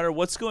no matter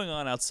what's going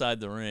on outside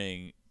the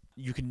ring,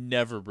 you can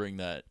never bring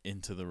that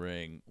into the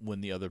ring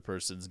when the other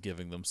person's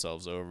giving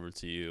themselves over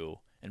to you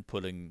and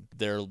putting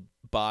their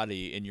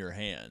body in your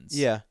hands.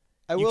 Yeah.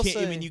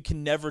 You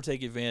can never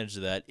take advantage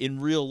of that. In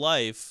real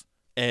life,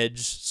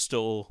 Edge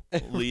stole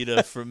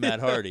Lita from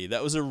Matt Hardy.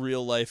 That was a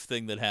real life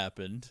thing that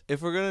happened.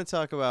 If we're going to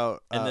talk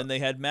about... and then they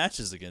had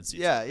matches against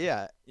each other.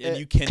 Yeah. And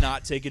you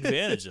cannot take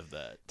advantage of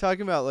that.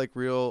 Talking about like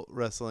real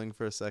wrestling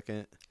for a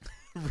second.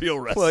 Real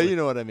wrestling. Well, you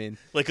know what I mean.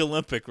 Like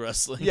Olympic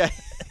wrestling. Yeah.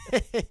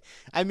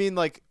 I mean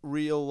like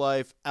real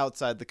life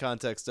outside the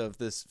context of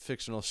this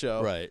fictional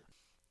show. Right.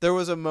 There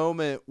was a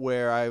moment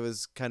where I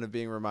was kind of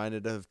being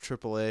reminded of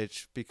Triple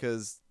H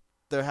because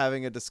they're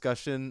having a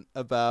discussion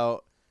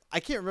about, I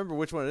can't remember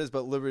which one it is,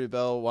 but Liberty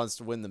Bell wants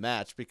to win the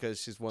match because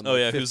she's won the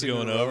 15 who's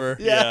going in a row. over?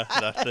 Yeah,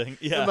 that thing.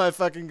 Yeah. Am I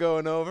fucking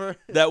going over?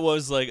 That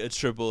was like a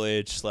Triple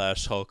H /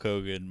 Hulk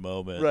Hogan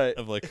moment. Right.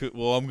 Of like,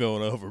 well, I'm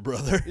going over,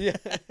 brother. Yeah.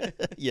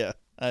 Yeah,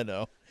 I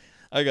know.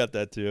 I got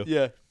that too.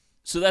 Yeah.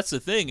 So that's the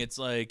thing. It's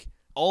like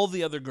all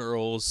the other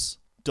girls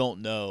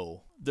don't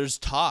know. There's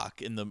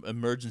talk in the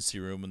emergency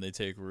room when they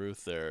take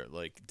Ruth there.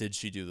 Like, did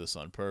she do this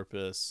on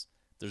purpose?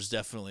 There's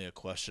definitely a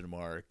question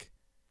mark.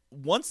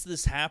 Once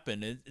this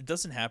happened, it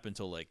doesn't happen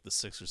until like the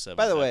 6th or 7th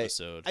By the way,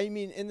 episode. I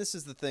mean, and this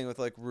is the thing with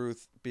like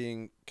Ruth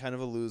being kind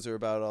of a loser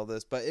about all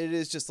this, but it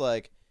is just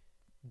like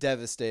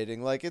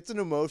devastating. Like, it's an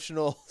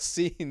emotional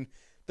scene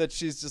that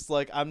she's just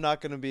like, I'm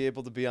not going to be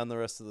able to be on the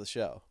rest of the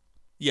show.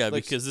 Yeah,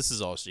 like, because this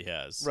is all she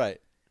has. Right.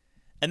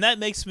 And that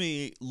makes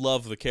me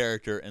love the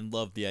character and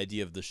love the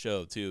idea of the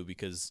show, too,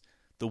 because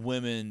the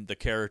women, the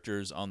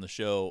characters on the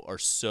show are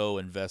so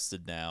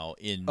invested now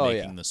in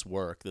making this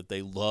work that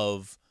they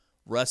love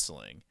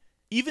wrestling.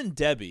 Even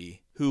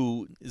Debbie,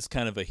 who is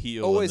kind of a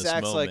heel always in this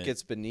acts moment, like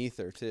it's beneath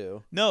her,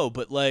 too. No,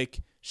 but like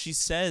she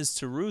says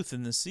to Ruth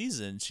in the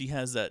season, she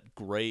has that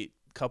great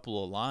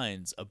couple of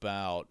lines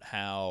about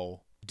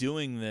how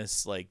doing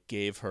this like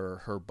gave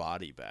her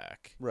body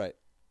back. Right.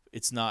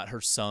 It's not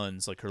her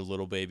sons, like her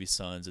little baby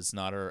sons. It's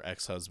not her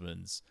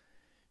ex-husbands.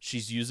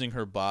 She's using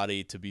her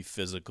body to be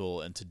physical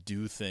and to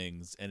do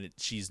things, and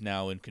she's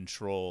now in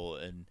control,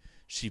 and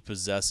she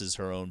possesses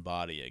her own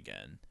body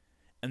again.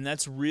 And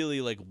that's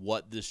really like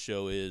what this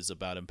show is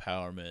about,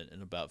 empowerment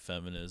and about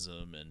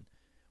feminism and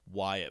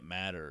why it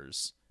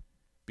matters.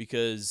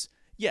 Because,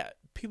 yeah,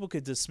 people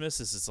could dismiss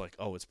this as like,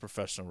 oh, it's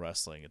professional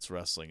wrestling. It's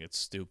wrestling. It's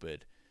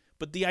stupid.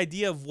 But the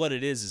idea of what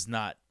it is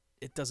not,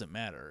 it doesn't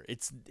matter.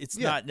 It's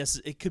not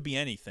necessary. It could be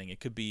anything. It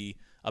could be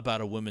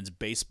about a women's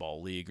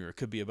baseball league, or it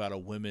could be about a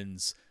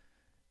women's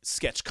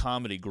sketch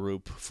comedy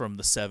group from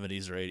the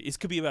 70s or 80s. It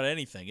could be about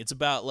anything. It's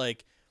about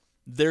like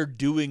they're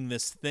doing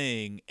this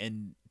thing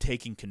and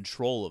taking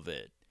control of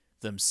it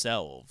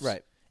themselves.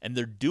 Right. And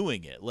they're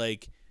doing it.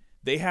 Like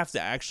they have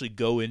to actually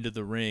go into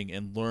the ring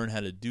and learn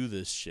how to do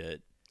this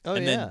shit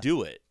then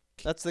do it.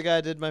 That's the guy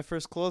I did my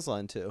first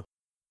clothesline to.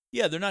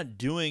 Yeah, they're not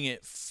doing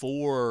it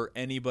for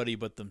anybody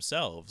but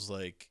themselves.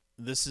 Like,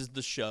 this is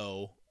the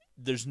show.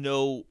 There's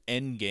no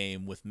end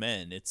game with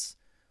men. It's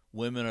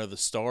women are the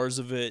stars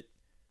of it.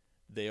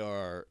 They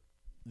are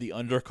the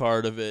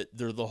undercard of it.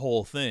 They're the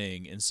whole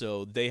thing. And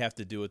so they have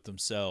to do it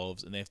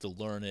themselves, and they have to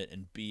learn it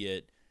and be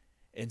it.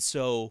 And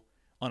so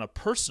on a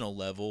personal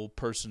level,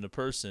 person to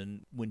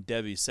person, when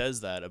Debbie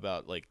says that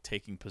about, like,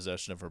 taking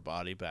possession of her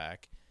body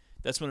back,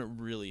 that's when it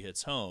really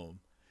hits home.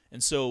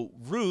 And so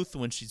Ruth,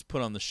 when she's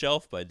put on the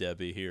shelf by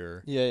Debbie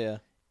here,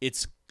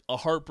 it's a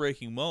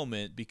heartbreaking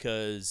moment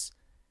because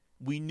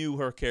we knew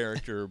her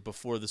character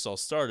before this all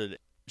started.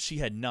 She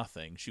had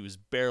nothing. She was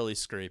barely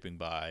scraping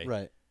by.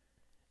 Right.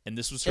 And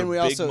this was her big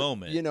also,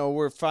 moment. You know,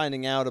 we're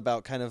finding out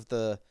about kind of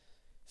the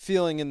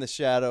feeling in the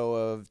shadow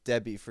of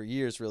Debbie for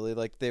years, really.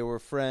 Like, they were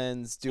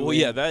friends doing... Well,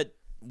 yeah, that...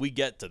 We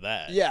get to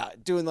that. Yeah,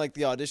 doing, like,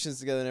 the auditions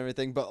together and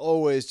everything, but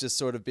always just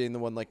sort of being the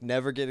one, like,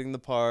 never getting the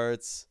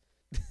parts.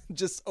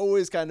 Just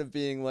always kind of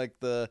being, like,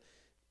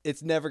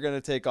 it's never going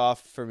to take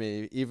off for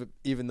me,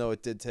 even though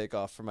it did take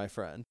off for my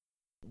friend.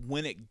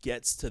 When it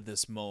gets to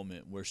this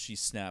moment where she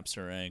snaps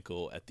her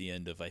ankle at the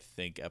end of, I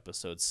think,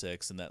 episode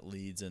 6, and that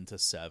leads into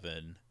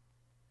 7,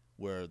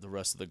 where the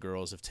rest of the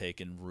girls have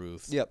taken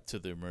Ruth to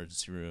the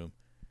emergency room,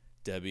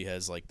 Debbie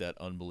has, like, that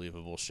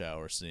unbelievable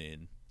shower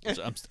scene. Which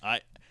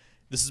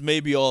this is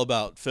maybe all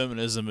about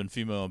feminism and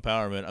female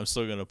empowerment. I'm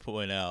still going to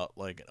point out,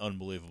 like, an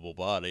unbelievable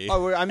body.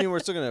 Oh, we're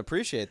still going to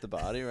appreciate the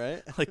body,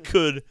 right? Like,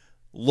 good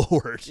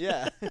Lord.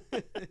 Yeah.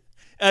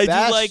 I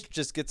Bash do like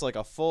just gets like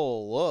a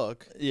full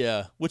look.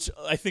 Yeah, which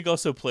I think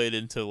also played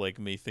into like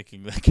me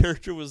thinking that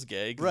character was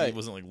gay because he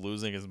wasn't like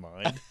losing his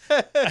mind.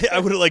 I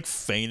would have like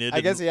fainted.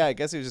 I guess he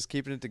was just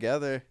keeping it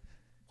together.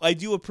 I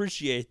do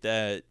appreciate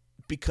that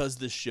because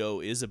the show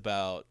is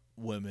about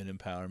women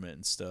empowerment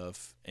and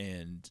stuff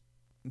and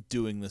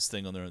doing this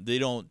thing on their own. They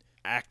don't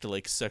act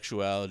like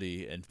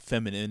sexuality and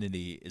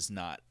femininity is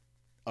not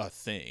a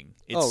thing.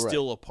 It's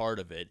still a part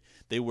of it.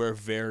 They wear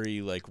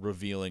very like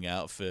revealing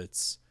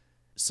outfits.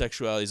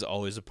 Sexuality is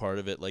always a part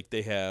of it. Like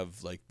they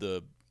have like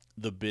the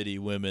bitty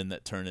women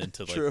that turn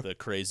into like the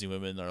crazy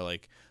women that are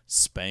like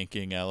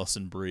spanking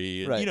Alison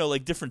Brie and you know,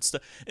 like different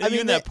stuff. And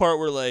even that part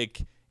where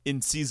like in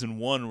season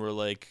 1 where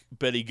like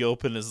Betty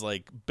Gilpin is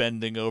like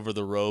bending over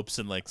the ropes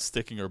and like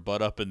sticking her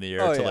butt up in the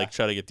air to like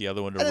try to get the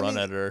other one to run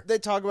at her. They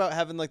talk about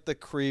having like the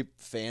creep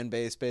fan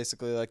base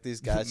basically, like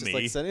these guys just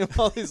like sending them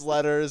all these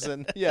letters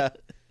and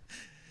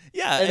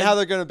and how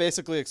they're going to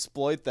basically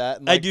exploit that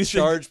and like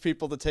charge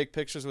people to take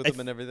pictures with them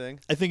and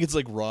everything. I think it's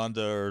like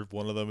Rhonda or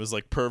one of them is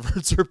like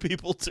perverts or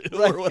people too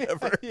or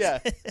whatever.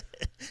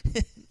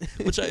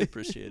 Which I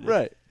appreciated.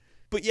 Right.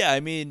 But yeah, I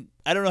mean,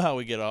 I don't know how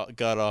we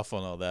got off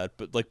on all that,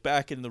 but like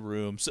back in the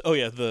room. So,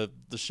 the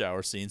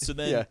shower scene. So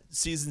then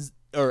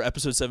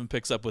episode 7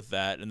 picks up with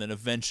that, and then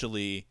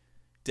eventually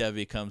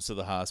Debbie comes to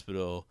the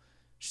hospital.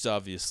 She's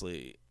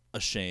obviously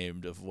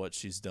ashamed of what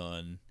she's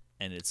done,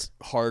 and it's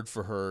hard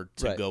for her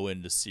to go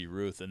in to see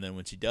Ruth. And then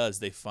when she does,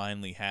 they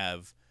finally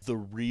have the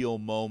real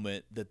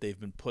moment that they've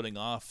been putting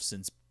off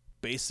since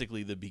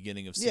basically the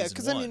beginning of season 1. Yeah,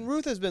 because I mean,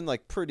 Ruth has been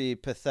like pretty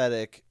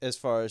pathetic as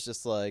far as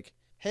just like,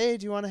 hey,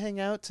 do you want to hang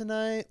out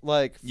tonight?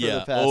 Like, for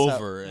the past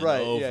over and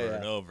over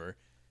and over.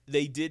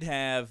 They did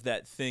have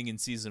that thing in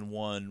season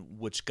 1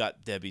 which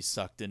got Debbie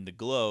sucked into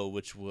Glow,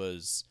 which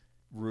was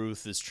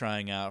Ruth is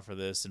trying out for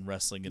this and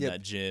wrestling in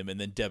that gym, and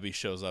then Debbie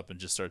shows up and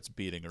just starts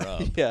beating her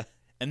up.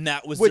 And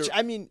that was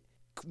I mean,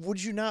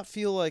 would you not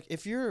feel like,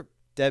 if you're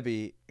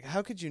Debbie,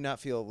 how could you not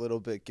feel a little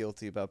bit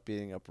guilty about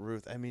beating up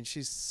Ruth? I mean,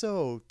 she's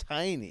so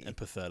tiny. And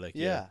pathetic.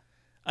 Yeah.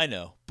 I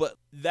know. But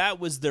that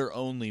was their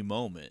only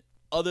moment.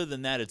 Other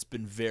than that, it's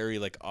been very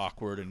like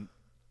awkward and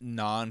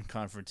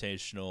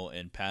non-confrontational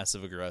and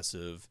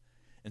passive-aggressive.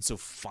 And so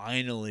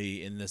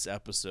finally in this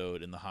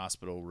episode in the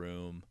hospital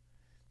room,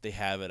 they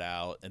have it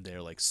out and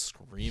they're like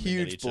screaming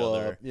at each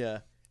other. Yeah.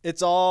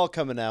 It's all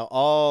coming out,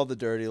 all the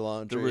dirty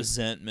laundry. The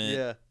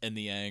resentment and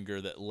the anger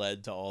that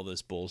led to all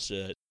this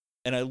bullshit.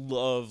 And I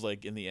love,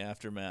 like, in the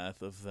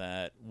aftermath of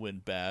that, when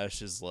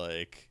Bash is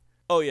like,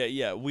 oh,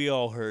 yeah, we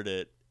all heard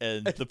it.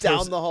 And the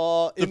down the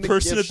hall, the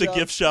person at the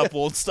gift shop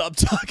won't stop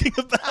talking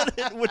about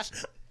it, which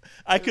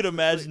I could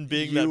imagine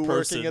being that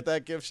person. Working at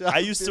that gift shop. I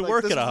used to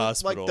work at a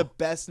hospital. Like the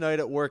best night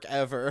at work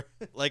ever.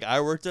 Like,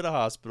 I worked at a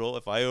hospital.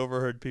 If I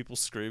overheard people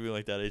screaming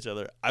like that at each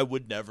other, I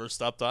would never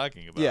stop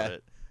talking about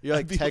it. You're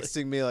like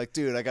texting me like,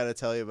 dude, I got to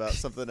tell you about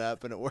something that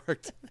happened at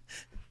work.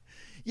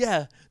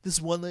 Yeah,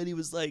 this one lady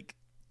was like,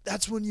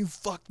 that's when you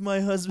fucked my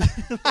husband.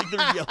 Like,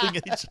 they're yelling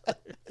at each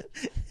other.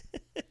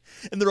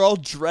 And they're all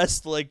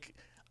dressed like,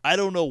 I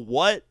don't know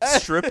what,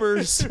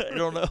 strippers. I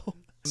don't know.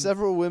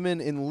 Several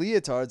women in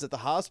leotards at the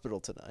hospital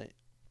tonight.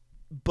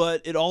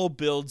 But it all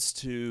builds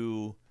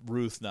to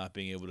Ruth not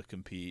being able to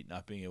compete,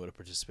 not being able to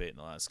participate in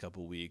the last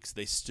couple of weeks.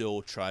 They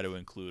still try to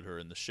include her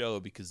in the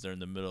show because they're in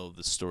the middle of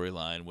the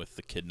storyline with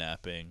the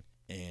kidnapping.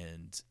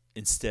 And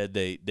instead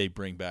they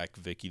bring back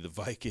Vicky the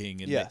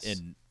Viking. And,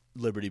 and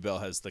Liberty Bell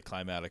has the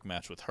climatic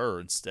match with her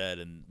instead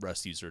and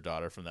rescues her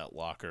daughter from that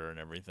locker and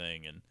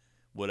everything and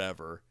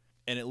whatever.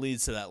 And it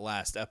leads to that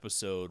last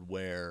episode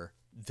where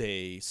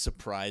they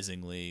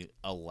surprisingly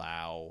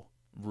allow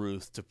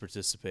Ruth to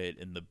participate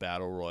in the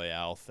Battle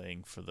Royale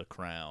thing for the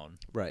crown.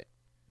 Right.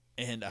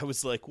 And I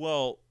was like,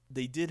 well,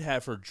 they did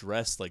have her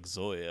dressed like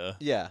Zoya.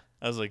 Yeah.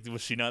 I was like,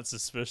 was she not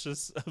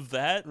suspicious of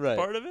that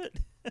part of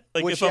it?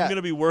 Like, which, if I'm going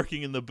to be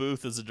working in the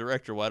booth as a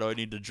director, why do I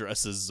need to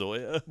dress as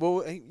Zoya?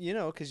 Well, you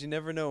know, because you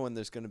never know when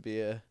there's going to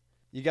be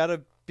you got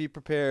to be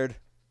prepared.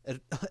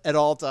 at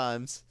all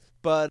times.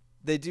 But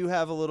they do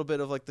have a little bit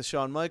of like the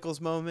Shawn Michaels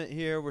moment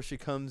here where she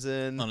comes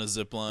in on a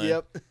zip line.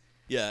 Yep.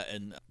 Yeah,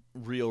 and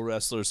real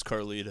wrestlers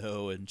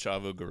Carlito and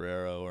Chavo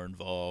Guerrero are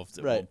involved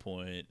at one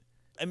point.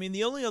 I mean,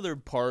 the only other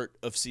part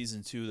of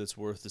season 2 that's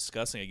worth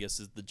discussing, I guess,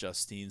 is the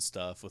Justine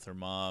stuff with her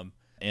mom,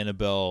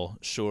 Annabelle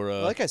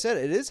Shura. Like I said,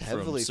 it is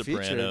heavily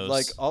Sopranos. featured.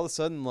 Like all of a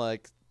sudden,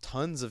 like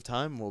tons of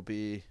time will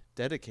be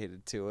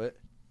dedicated to it.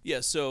 Yeah,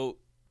 so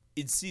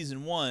in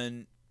season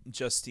 1,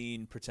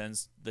 Justine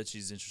pretends that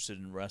she's interested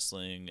in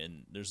wrestling,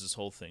 and there's this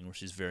whole thing where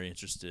she's very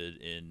interested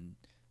in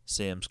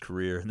Sam's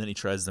career, and then he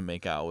tries to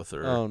make out with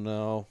her. Oh,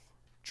 no.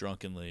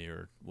 Drunkenly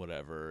or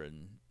whatever,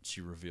 and she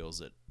reveals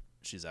that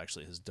she's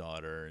actually his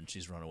daughter, and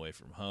she's run away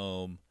from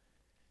home.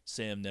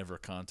 Sam never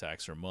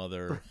contacts her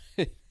mother,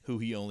 who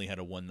he only had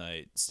a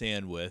one-night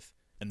stand with.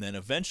 And then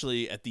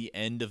eventually, at the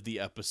end of the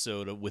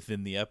episode,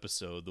 within the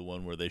episode, the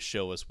one where they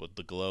show us what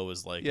the glow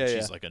is like, and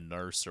she's like a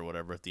nurse or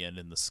whatever at the end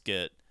in the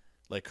skit,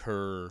 like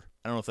her,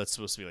 I don't know if that's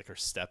supposed to be like her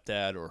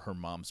stepdad or her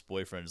mom's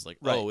boyfriend is like,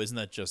 oh, isn't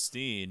that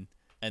Justine?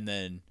 And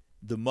then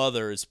the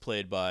mother is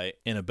played by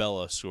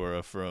Annabella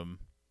Shura from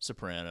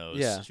Sopranos.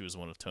 Yeah. She was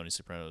one of Tony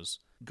Soprano's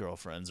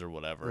girlfriends or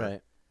whatever.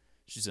 Right.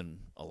 She's in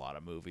a lot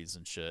of movies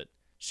and shit.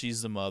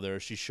 She's the mother.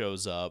 She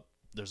shows up.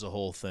 There's a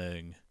whole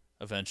thing.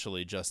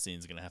 Eventually,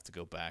 Justine's going to have to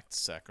go back to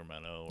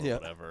Sacramento or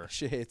whatever.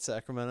 She hates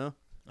Sacramento.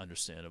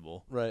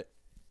 Understandable. Right.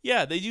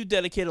 Yeah, they do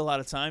dedicate a lot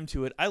of time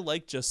to it. I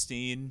like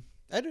Justine.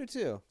 I do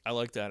too. I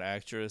like that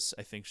actress.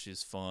 I think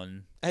she's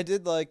fun. I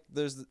did like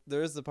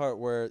there is the part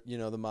where, you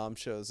know, the mom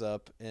shows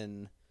up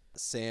and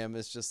Sam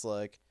is just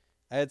like,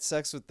 I had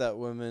sex with that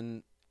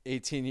woman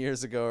 18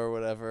 years ago or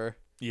whatever.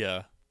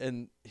 Yeah.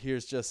 And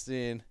here's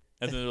Justine.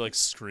 And then they're like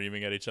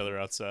screaming at each other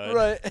outside.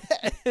 Right.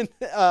 And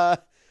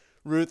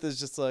Ruth is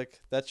just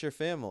like, that's your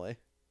family.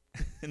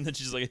 And then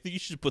she's like, I think you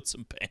should put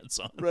some pants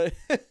on. Right.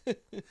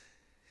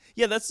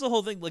 Yeah, that's the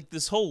whole thing. Like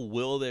this whole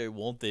will they,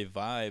 won't they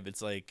vibe.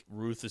 It's like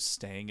Ruth is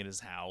staying at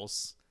his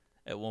house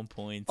at one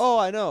point. Oh,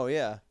 I know.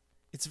 Yeah.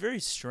 It's very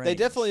strange. They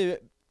definitely,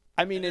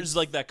 I mean, there's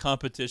like that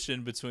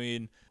competition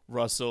between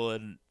Russell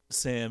and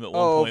Sam at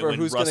one point. Over when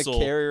who's going to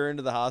carry her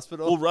into the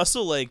hospital? Well,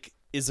 Russell like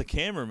is a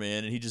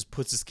cameraman and he just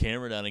puts his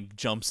camera down and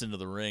jumps into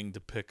the ring to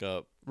pick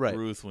up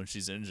Ruth when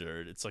she's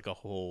injured. It's like a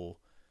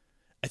whole.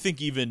 I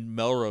think even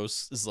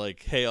Melrose is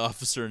like, "Hey,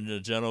 officer and a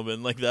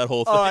gentleman," like that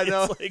whole thing. Oh, I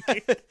know. It's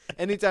like,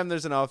 anytime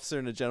there's an officer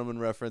and a gentleman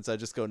reference, I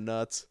just go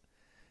nuts.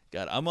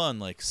 God, I'm on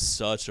like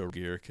such a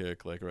gear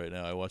kick. Like right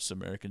now, I watched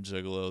American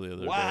Gigolo the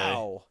other day.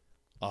 Wow.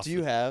 Do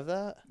you have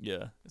that?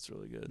 Yeah, it's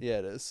really good. Yeah,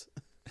 it is.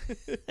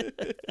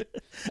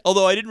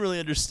 Although I didn't really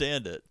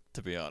understand it,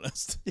 to be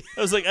honest. I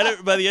was like,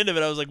 by the end of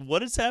it, I was like,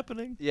 "What is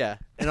happening?" Yeah,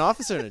 an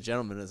officer and a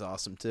gentleman is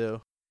awesome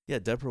too. Yeah,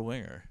 Deborah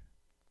Winger.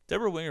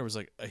 Deborah Winger was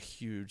like a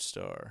huge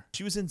star.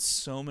 She was in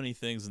so many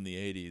things in the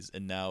 80s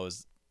and now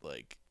is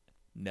like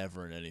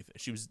never in anything.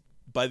 She was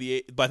by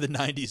the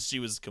 90s she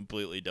was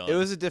completely done. It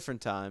was a different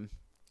time.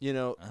 You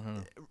know, I don't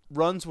know.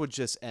 Runs would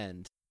just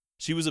end.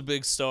 She was a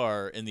big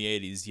star in the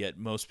 80s, yet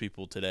most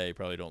people today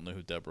probably don't know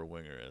who Deborah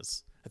Winger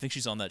is. I think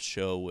she's on that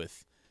show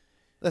with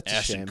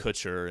Ashton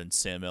Kutcher and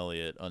Sam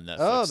Elliott on Netflix.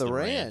 Oh, The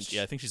Ranch.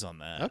 Yeah, I think she's on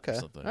that. Okay.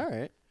 Or something. All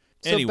right.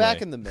 So anyway.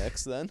 back in the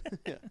mix then.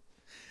 Yeah.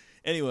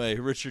 Anyway,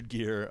 Richard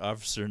Gere,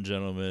 Officer and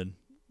Gentleman,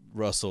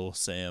 Russell,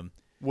 Sam.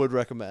 Would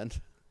recommend.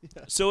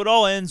 Yeah. So it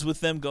all ends with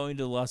them going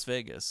to Las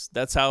Vegas.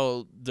 That's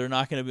how they're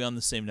not going to be on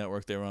the same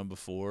network they were on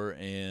before,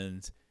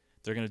 and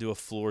they're going to do a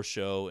floor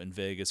show in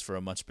Vegas for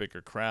a much bigger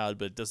crowd,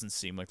 but it doesn't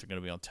seem like they're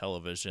going to be on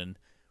television.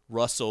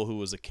 Russell, who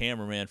was a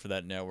cameraman for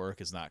that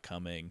network, is not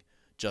coming.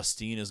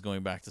 Justine is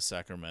going back to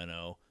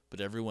Sacramento,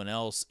 but everyone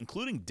else,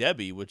 including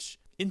Debbie, which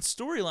in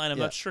storyline I'm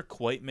not sure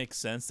quite makes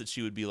sense that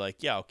she would be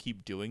like, yeah, I'll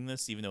keep doing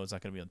this even though it's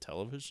not going to be on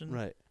television.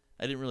 Right.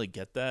 I didn't really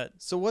get that.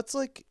 So what's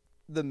like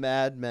the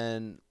Mad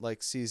Men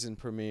like season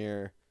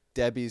premiere?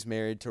 Debbie's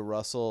married to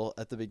Russell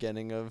at the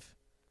beginning of.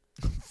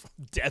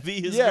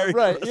 Debbie is married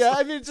right. to Russell? Yeah,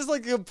 I mean, just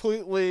like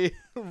completely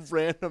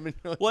random. And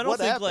like, well, I don't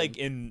think happened? like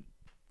in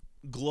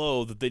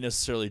Glow that they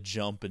necessarily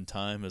jump in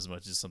time as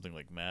much as something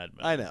like Mad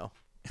Men. I know,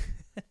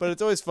 but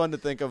it's always fun to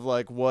think of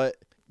like what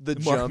the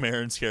Mark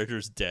Maron's character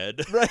is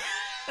dead. Right.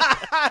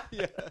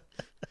 Yeah.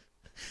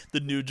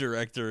 The new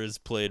director is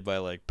played by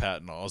like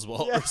Patton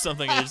Oswalt or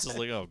something. And it's just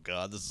like, oh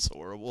god, this is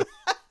horrible.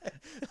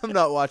 I'm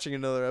not watching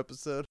another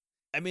episode.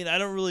 I mean, I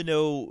don't really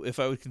know if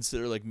I would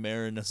consider like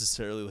Maron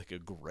necessarily like a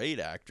great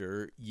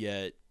actor,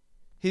 yet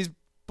he's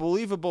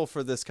believable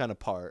for this kind of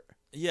part.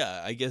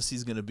 Yeah, I guess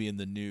he's going to be in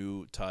the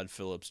new Todd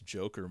Phillips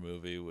Joker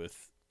movie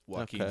with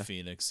Joaquin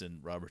Phoenix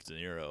and Robert De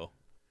Niro.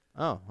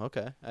 Oh,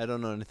 okay. I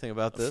don't know anything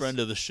about this. A friend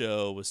of the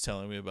show was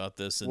telling me about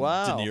this, and De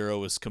Niro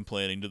was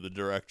complaining to the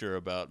director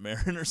about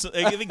Maron or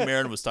something. I think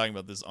Maron was talking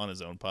about this on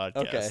his own podcast.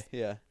 Okay,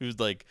 yeah. He was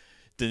like,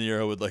 De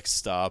Niro would like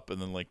stop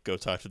and then like go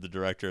talk to the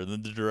director, and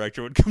then the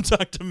director would come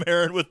talk to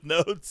Maron with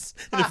notes,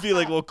 and it'd be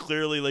like, well,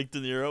 clearly like De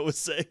Niro was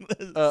saying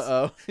this.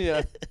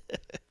 Yeah.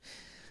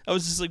 I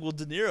was just like, well,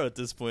 De Niro at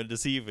this point,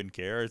 does he even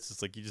care? It's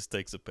just like he just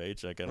takes a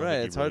paycheck. I don't think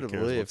he it's really hard to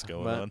cares believe what's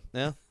going on.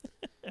 Yeah,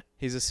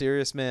 he's a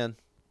serious man.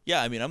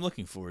 Yeah, I mean, I'm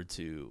looking forward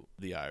to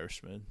The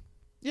Irishman.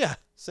 Yeah,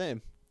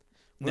 same.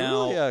 We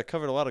Now, really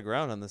covered a lot of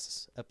ground on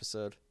this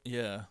episode.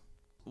 Yeah.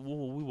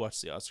 Well, we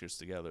watched the Oscars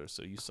together,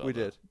 so you saw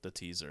the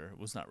teaser. It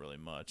was not really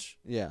much.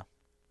 Yeah.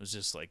 It was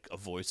just like a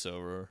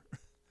voiceover.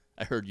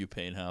 I heard you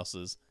paint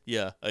houses.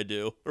 Yeah, I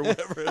do. Or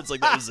whatever. It's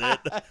like, that was it.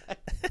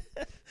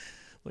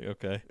 Like,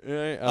 okay.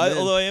 Right,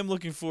 although I am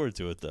looking forward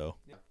to it, though.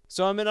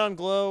 So I'm in on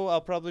Glow.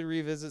 I'll probably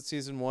revisit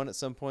season 1 at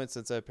some point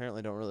since I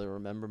apparently don't really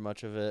remember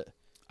much of it.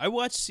 I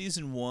watched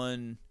season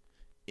 1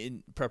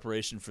 in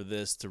preparation for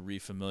this to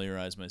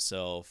refamiliarize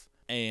myself.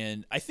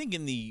 And I think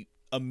in the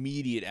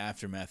immediate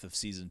aftermath of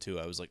season 2,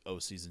 I was like, oh,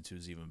 season 2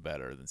 is even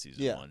better than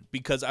season 1.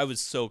 Because I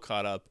was so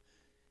caught up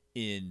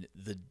in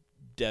the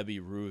Debbie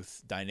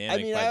Ruth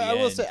dynamic by the end. I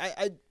will say,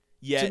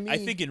 I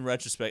think in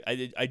retrospect,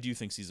 I do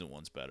think season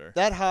 1's better.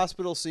 That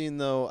hospital scene,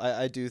 though,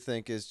 I do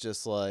think is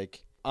just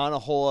like on a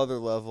whole other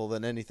level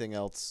than anything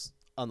else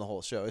on the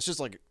whole show. It's just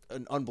like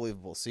an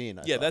unbelievable scene.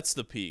 I thought. That's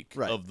the peak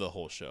of the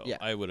whole show. Yeah.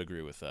 I would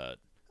agree with that.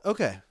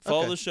 Okay.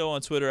 Follow the show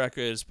on Twitter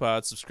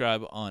 @GreatestPod,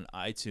 subscribe on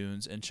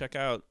iTunes, and check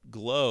out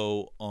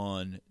Glow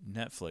on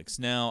Netflix.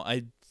 Now,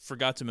 I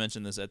forgot to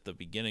mention this at the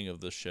beginning of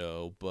the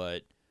show,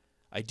 but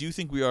I do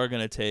think we are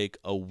going to take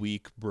a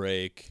week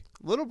break.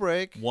 Little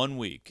break. 1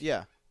 week.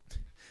 Yeah.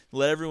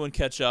 Let everyone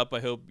catch up. I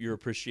hope you're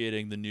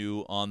appreciating the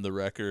new On the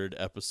Record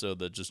episode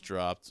that just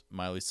dropped.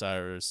 Miley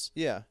Cyrus.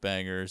 Yeah.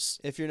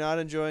 Bangers. If you're not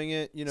enjoying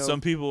it,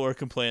 some people are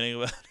complaining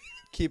about it.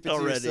 Keep it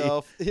already. to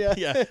yourself. Yeah.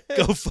 Yeah.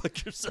 Go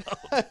fuck yourself.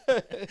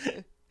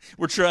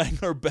 We're trying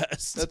our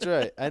best. That's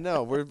right. I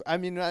know.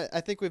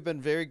 I think we've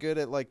been very good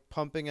at like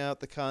pumping out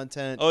the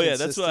content. Oh yeah,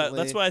 that's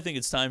why I think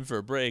it's time for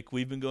a break.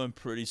 We've been going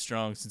pretty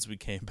strong since we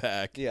came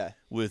back. Yeah.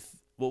 With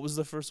what was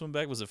the first one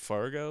back? Was it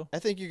Fargo? I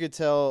think you could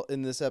tell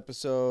in this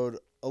episode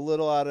a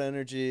little out of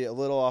energy, a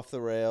little off the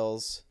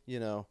rails,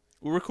 We're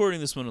recording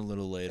this one a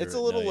little later. It's a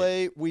little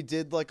late. We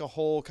did like a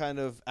whole kind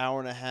of hour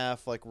and a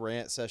half like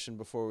rant session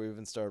before we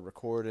even started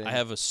recording. I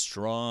have a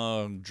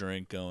strong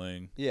drink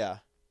going. Yeah.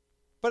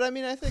 But I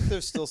mean, I think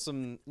there's still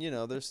some,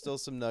 there's still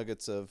some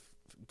nuggets of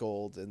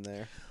gold in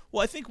there.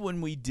 Well, I think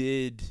when we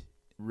did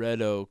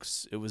Red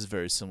Oaks, it was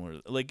very similar.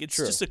 Like it's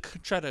just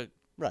try to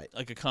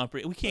like a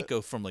comprehend. We can't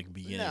go from like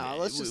beginning. No,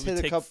 let's just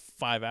hit a couple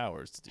 5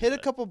 hours. To do hit that.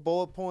 a couple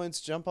bullet points,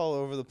 jump all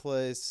over the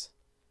place.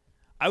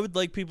 I would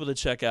like people to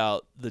check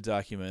out the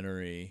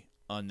documentary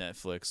on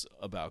Netflix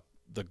about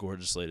the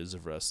gorgeous ladies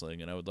of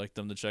wrestling, and I would like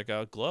them to check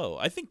out Glow.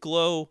 I think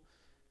Glow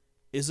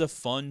is a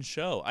fun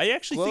show. I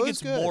actually think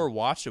it's more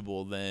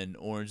watchable than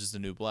Orange is the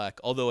New Black,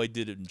 although I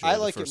did enjoy I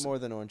like it more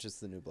than Orange is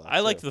the New Black. I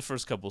liked the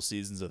first couple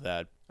seasons of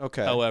that.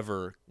 Okay.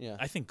 However,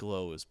 I think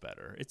Glow is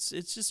better. It's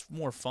just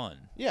more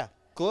fun. Yeah.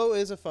 Glow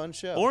is a fun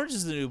show. Orange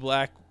is the New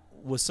Black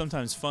was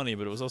sometimes funny,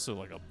 but it was also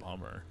like a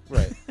bummer.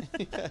 Right.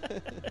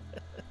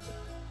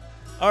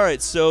 All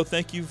right, so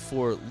thank you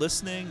for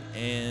listening,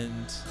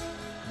 and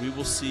we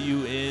will see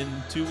you in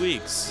 2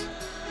 weeks.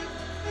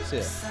 See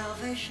ya.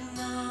 Salvation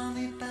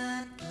Army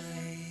band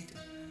played,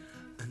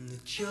 and the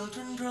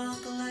children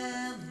drank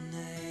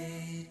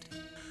lemonade,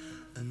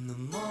 and the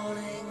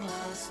morning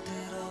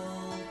lasted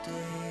all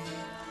day,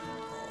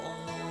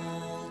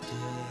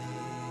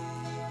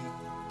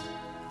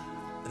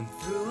 and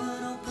through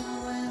an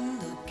open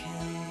window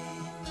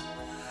came,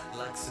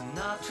 like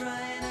Sinatra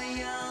in a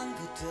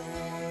younger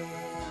day,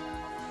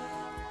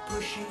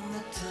 pushing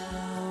the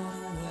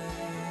town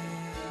away.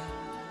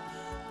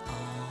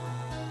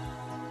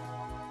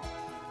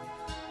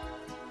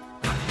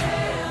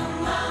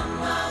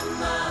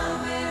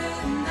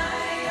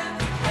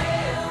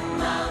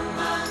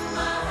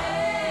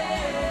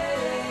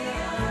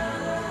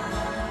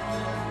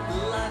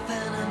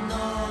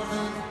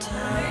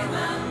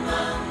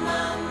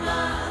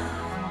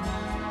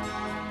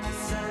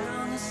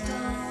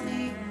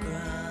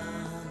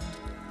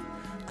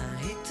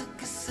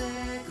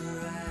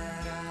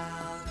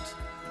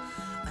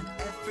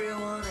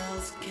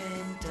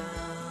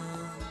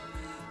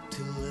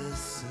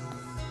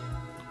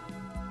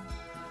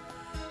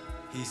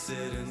 He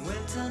said in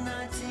winter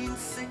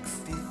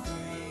 1963,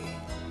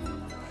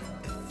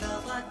 it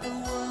felt like the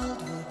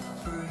world would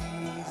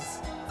freeze,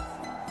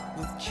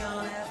 with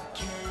John F.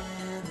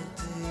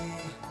 Kennedy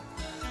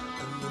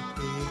and the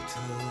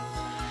Beatles.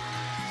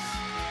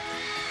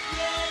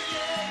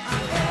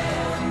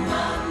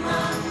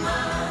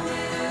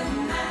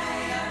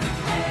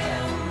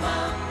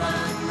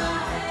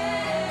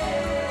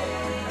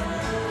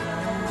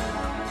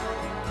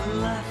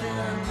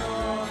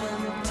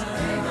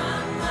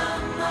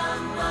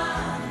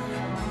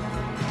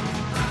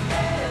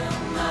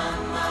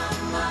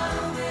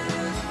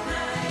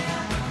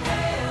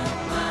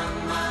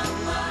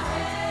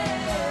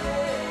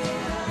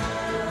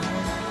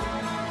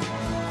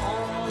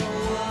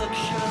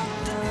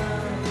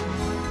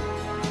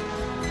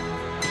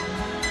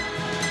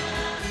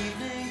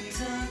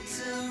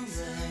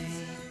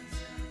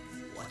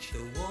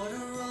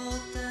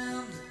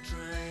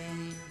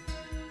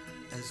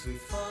 We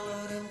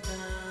followed him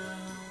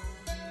down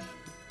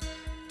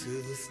to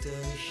the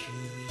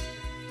station,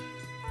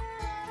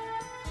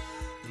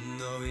 and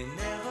No, he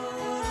never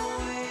would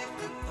wave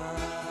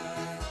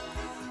goodbye.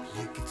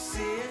 You could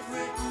see it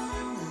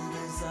written in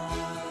his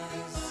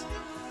eyes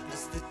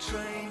as the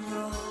train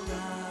rolled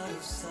out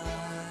of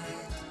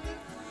sight.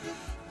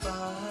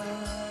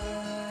 Bye.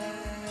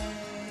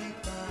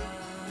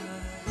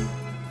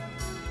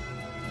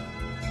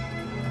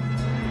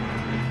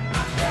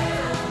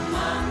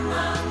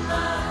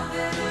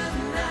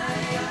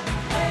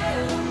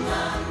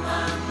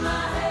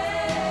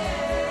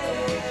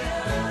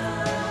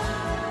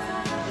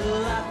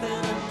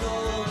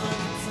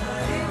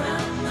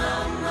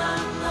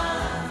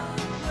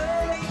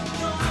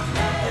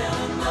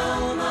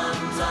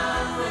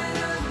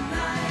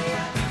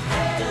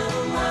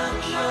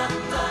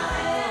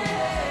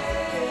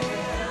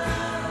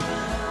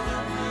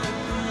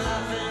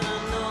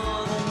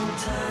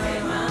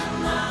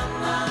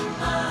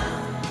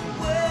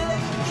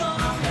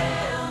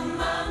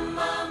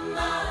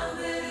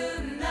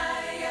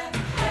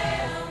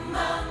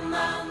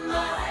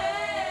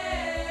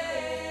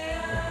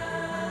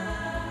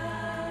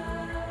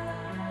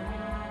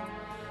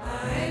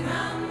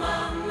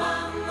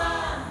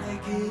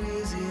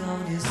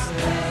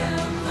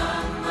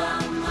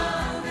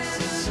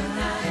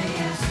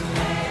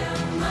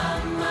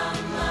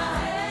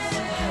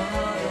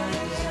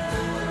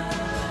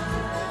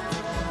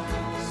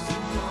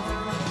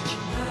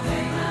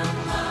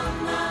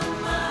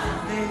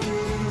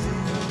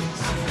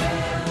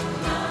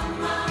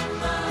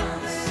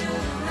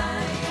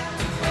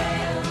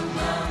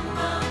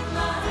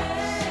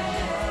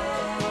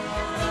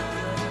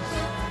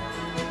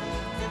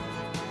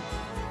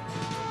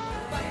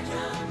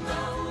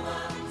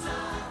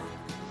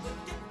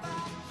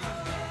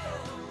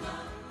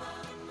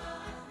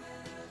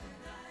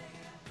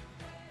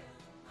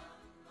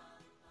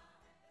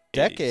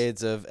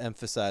 Decades of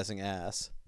emphasizing ass.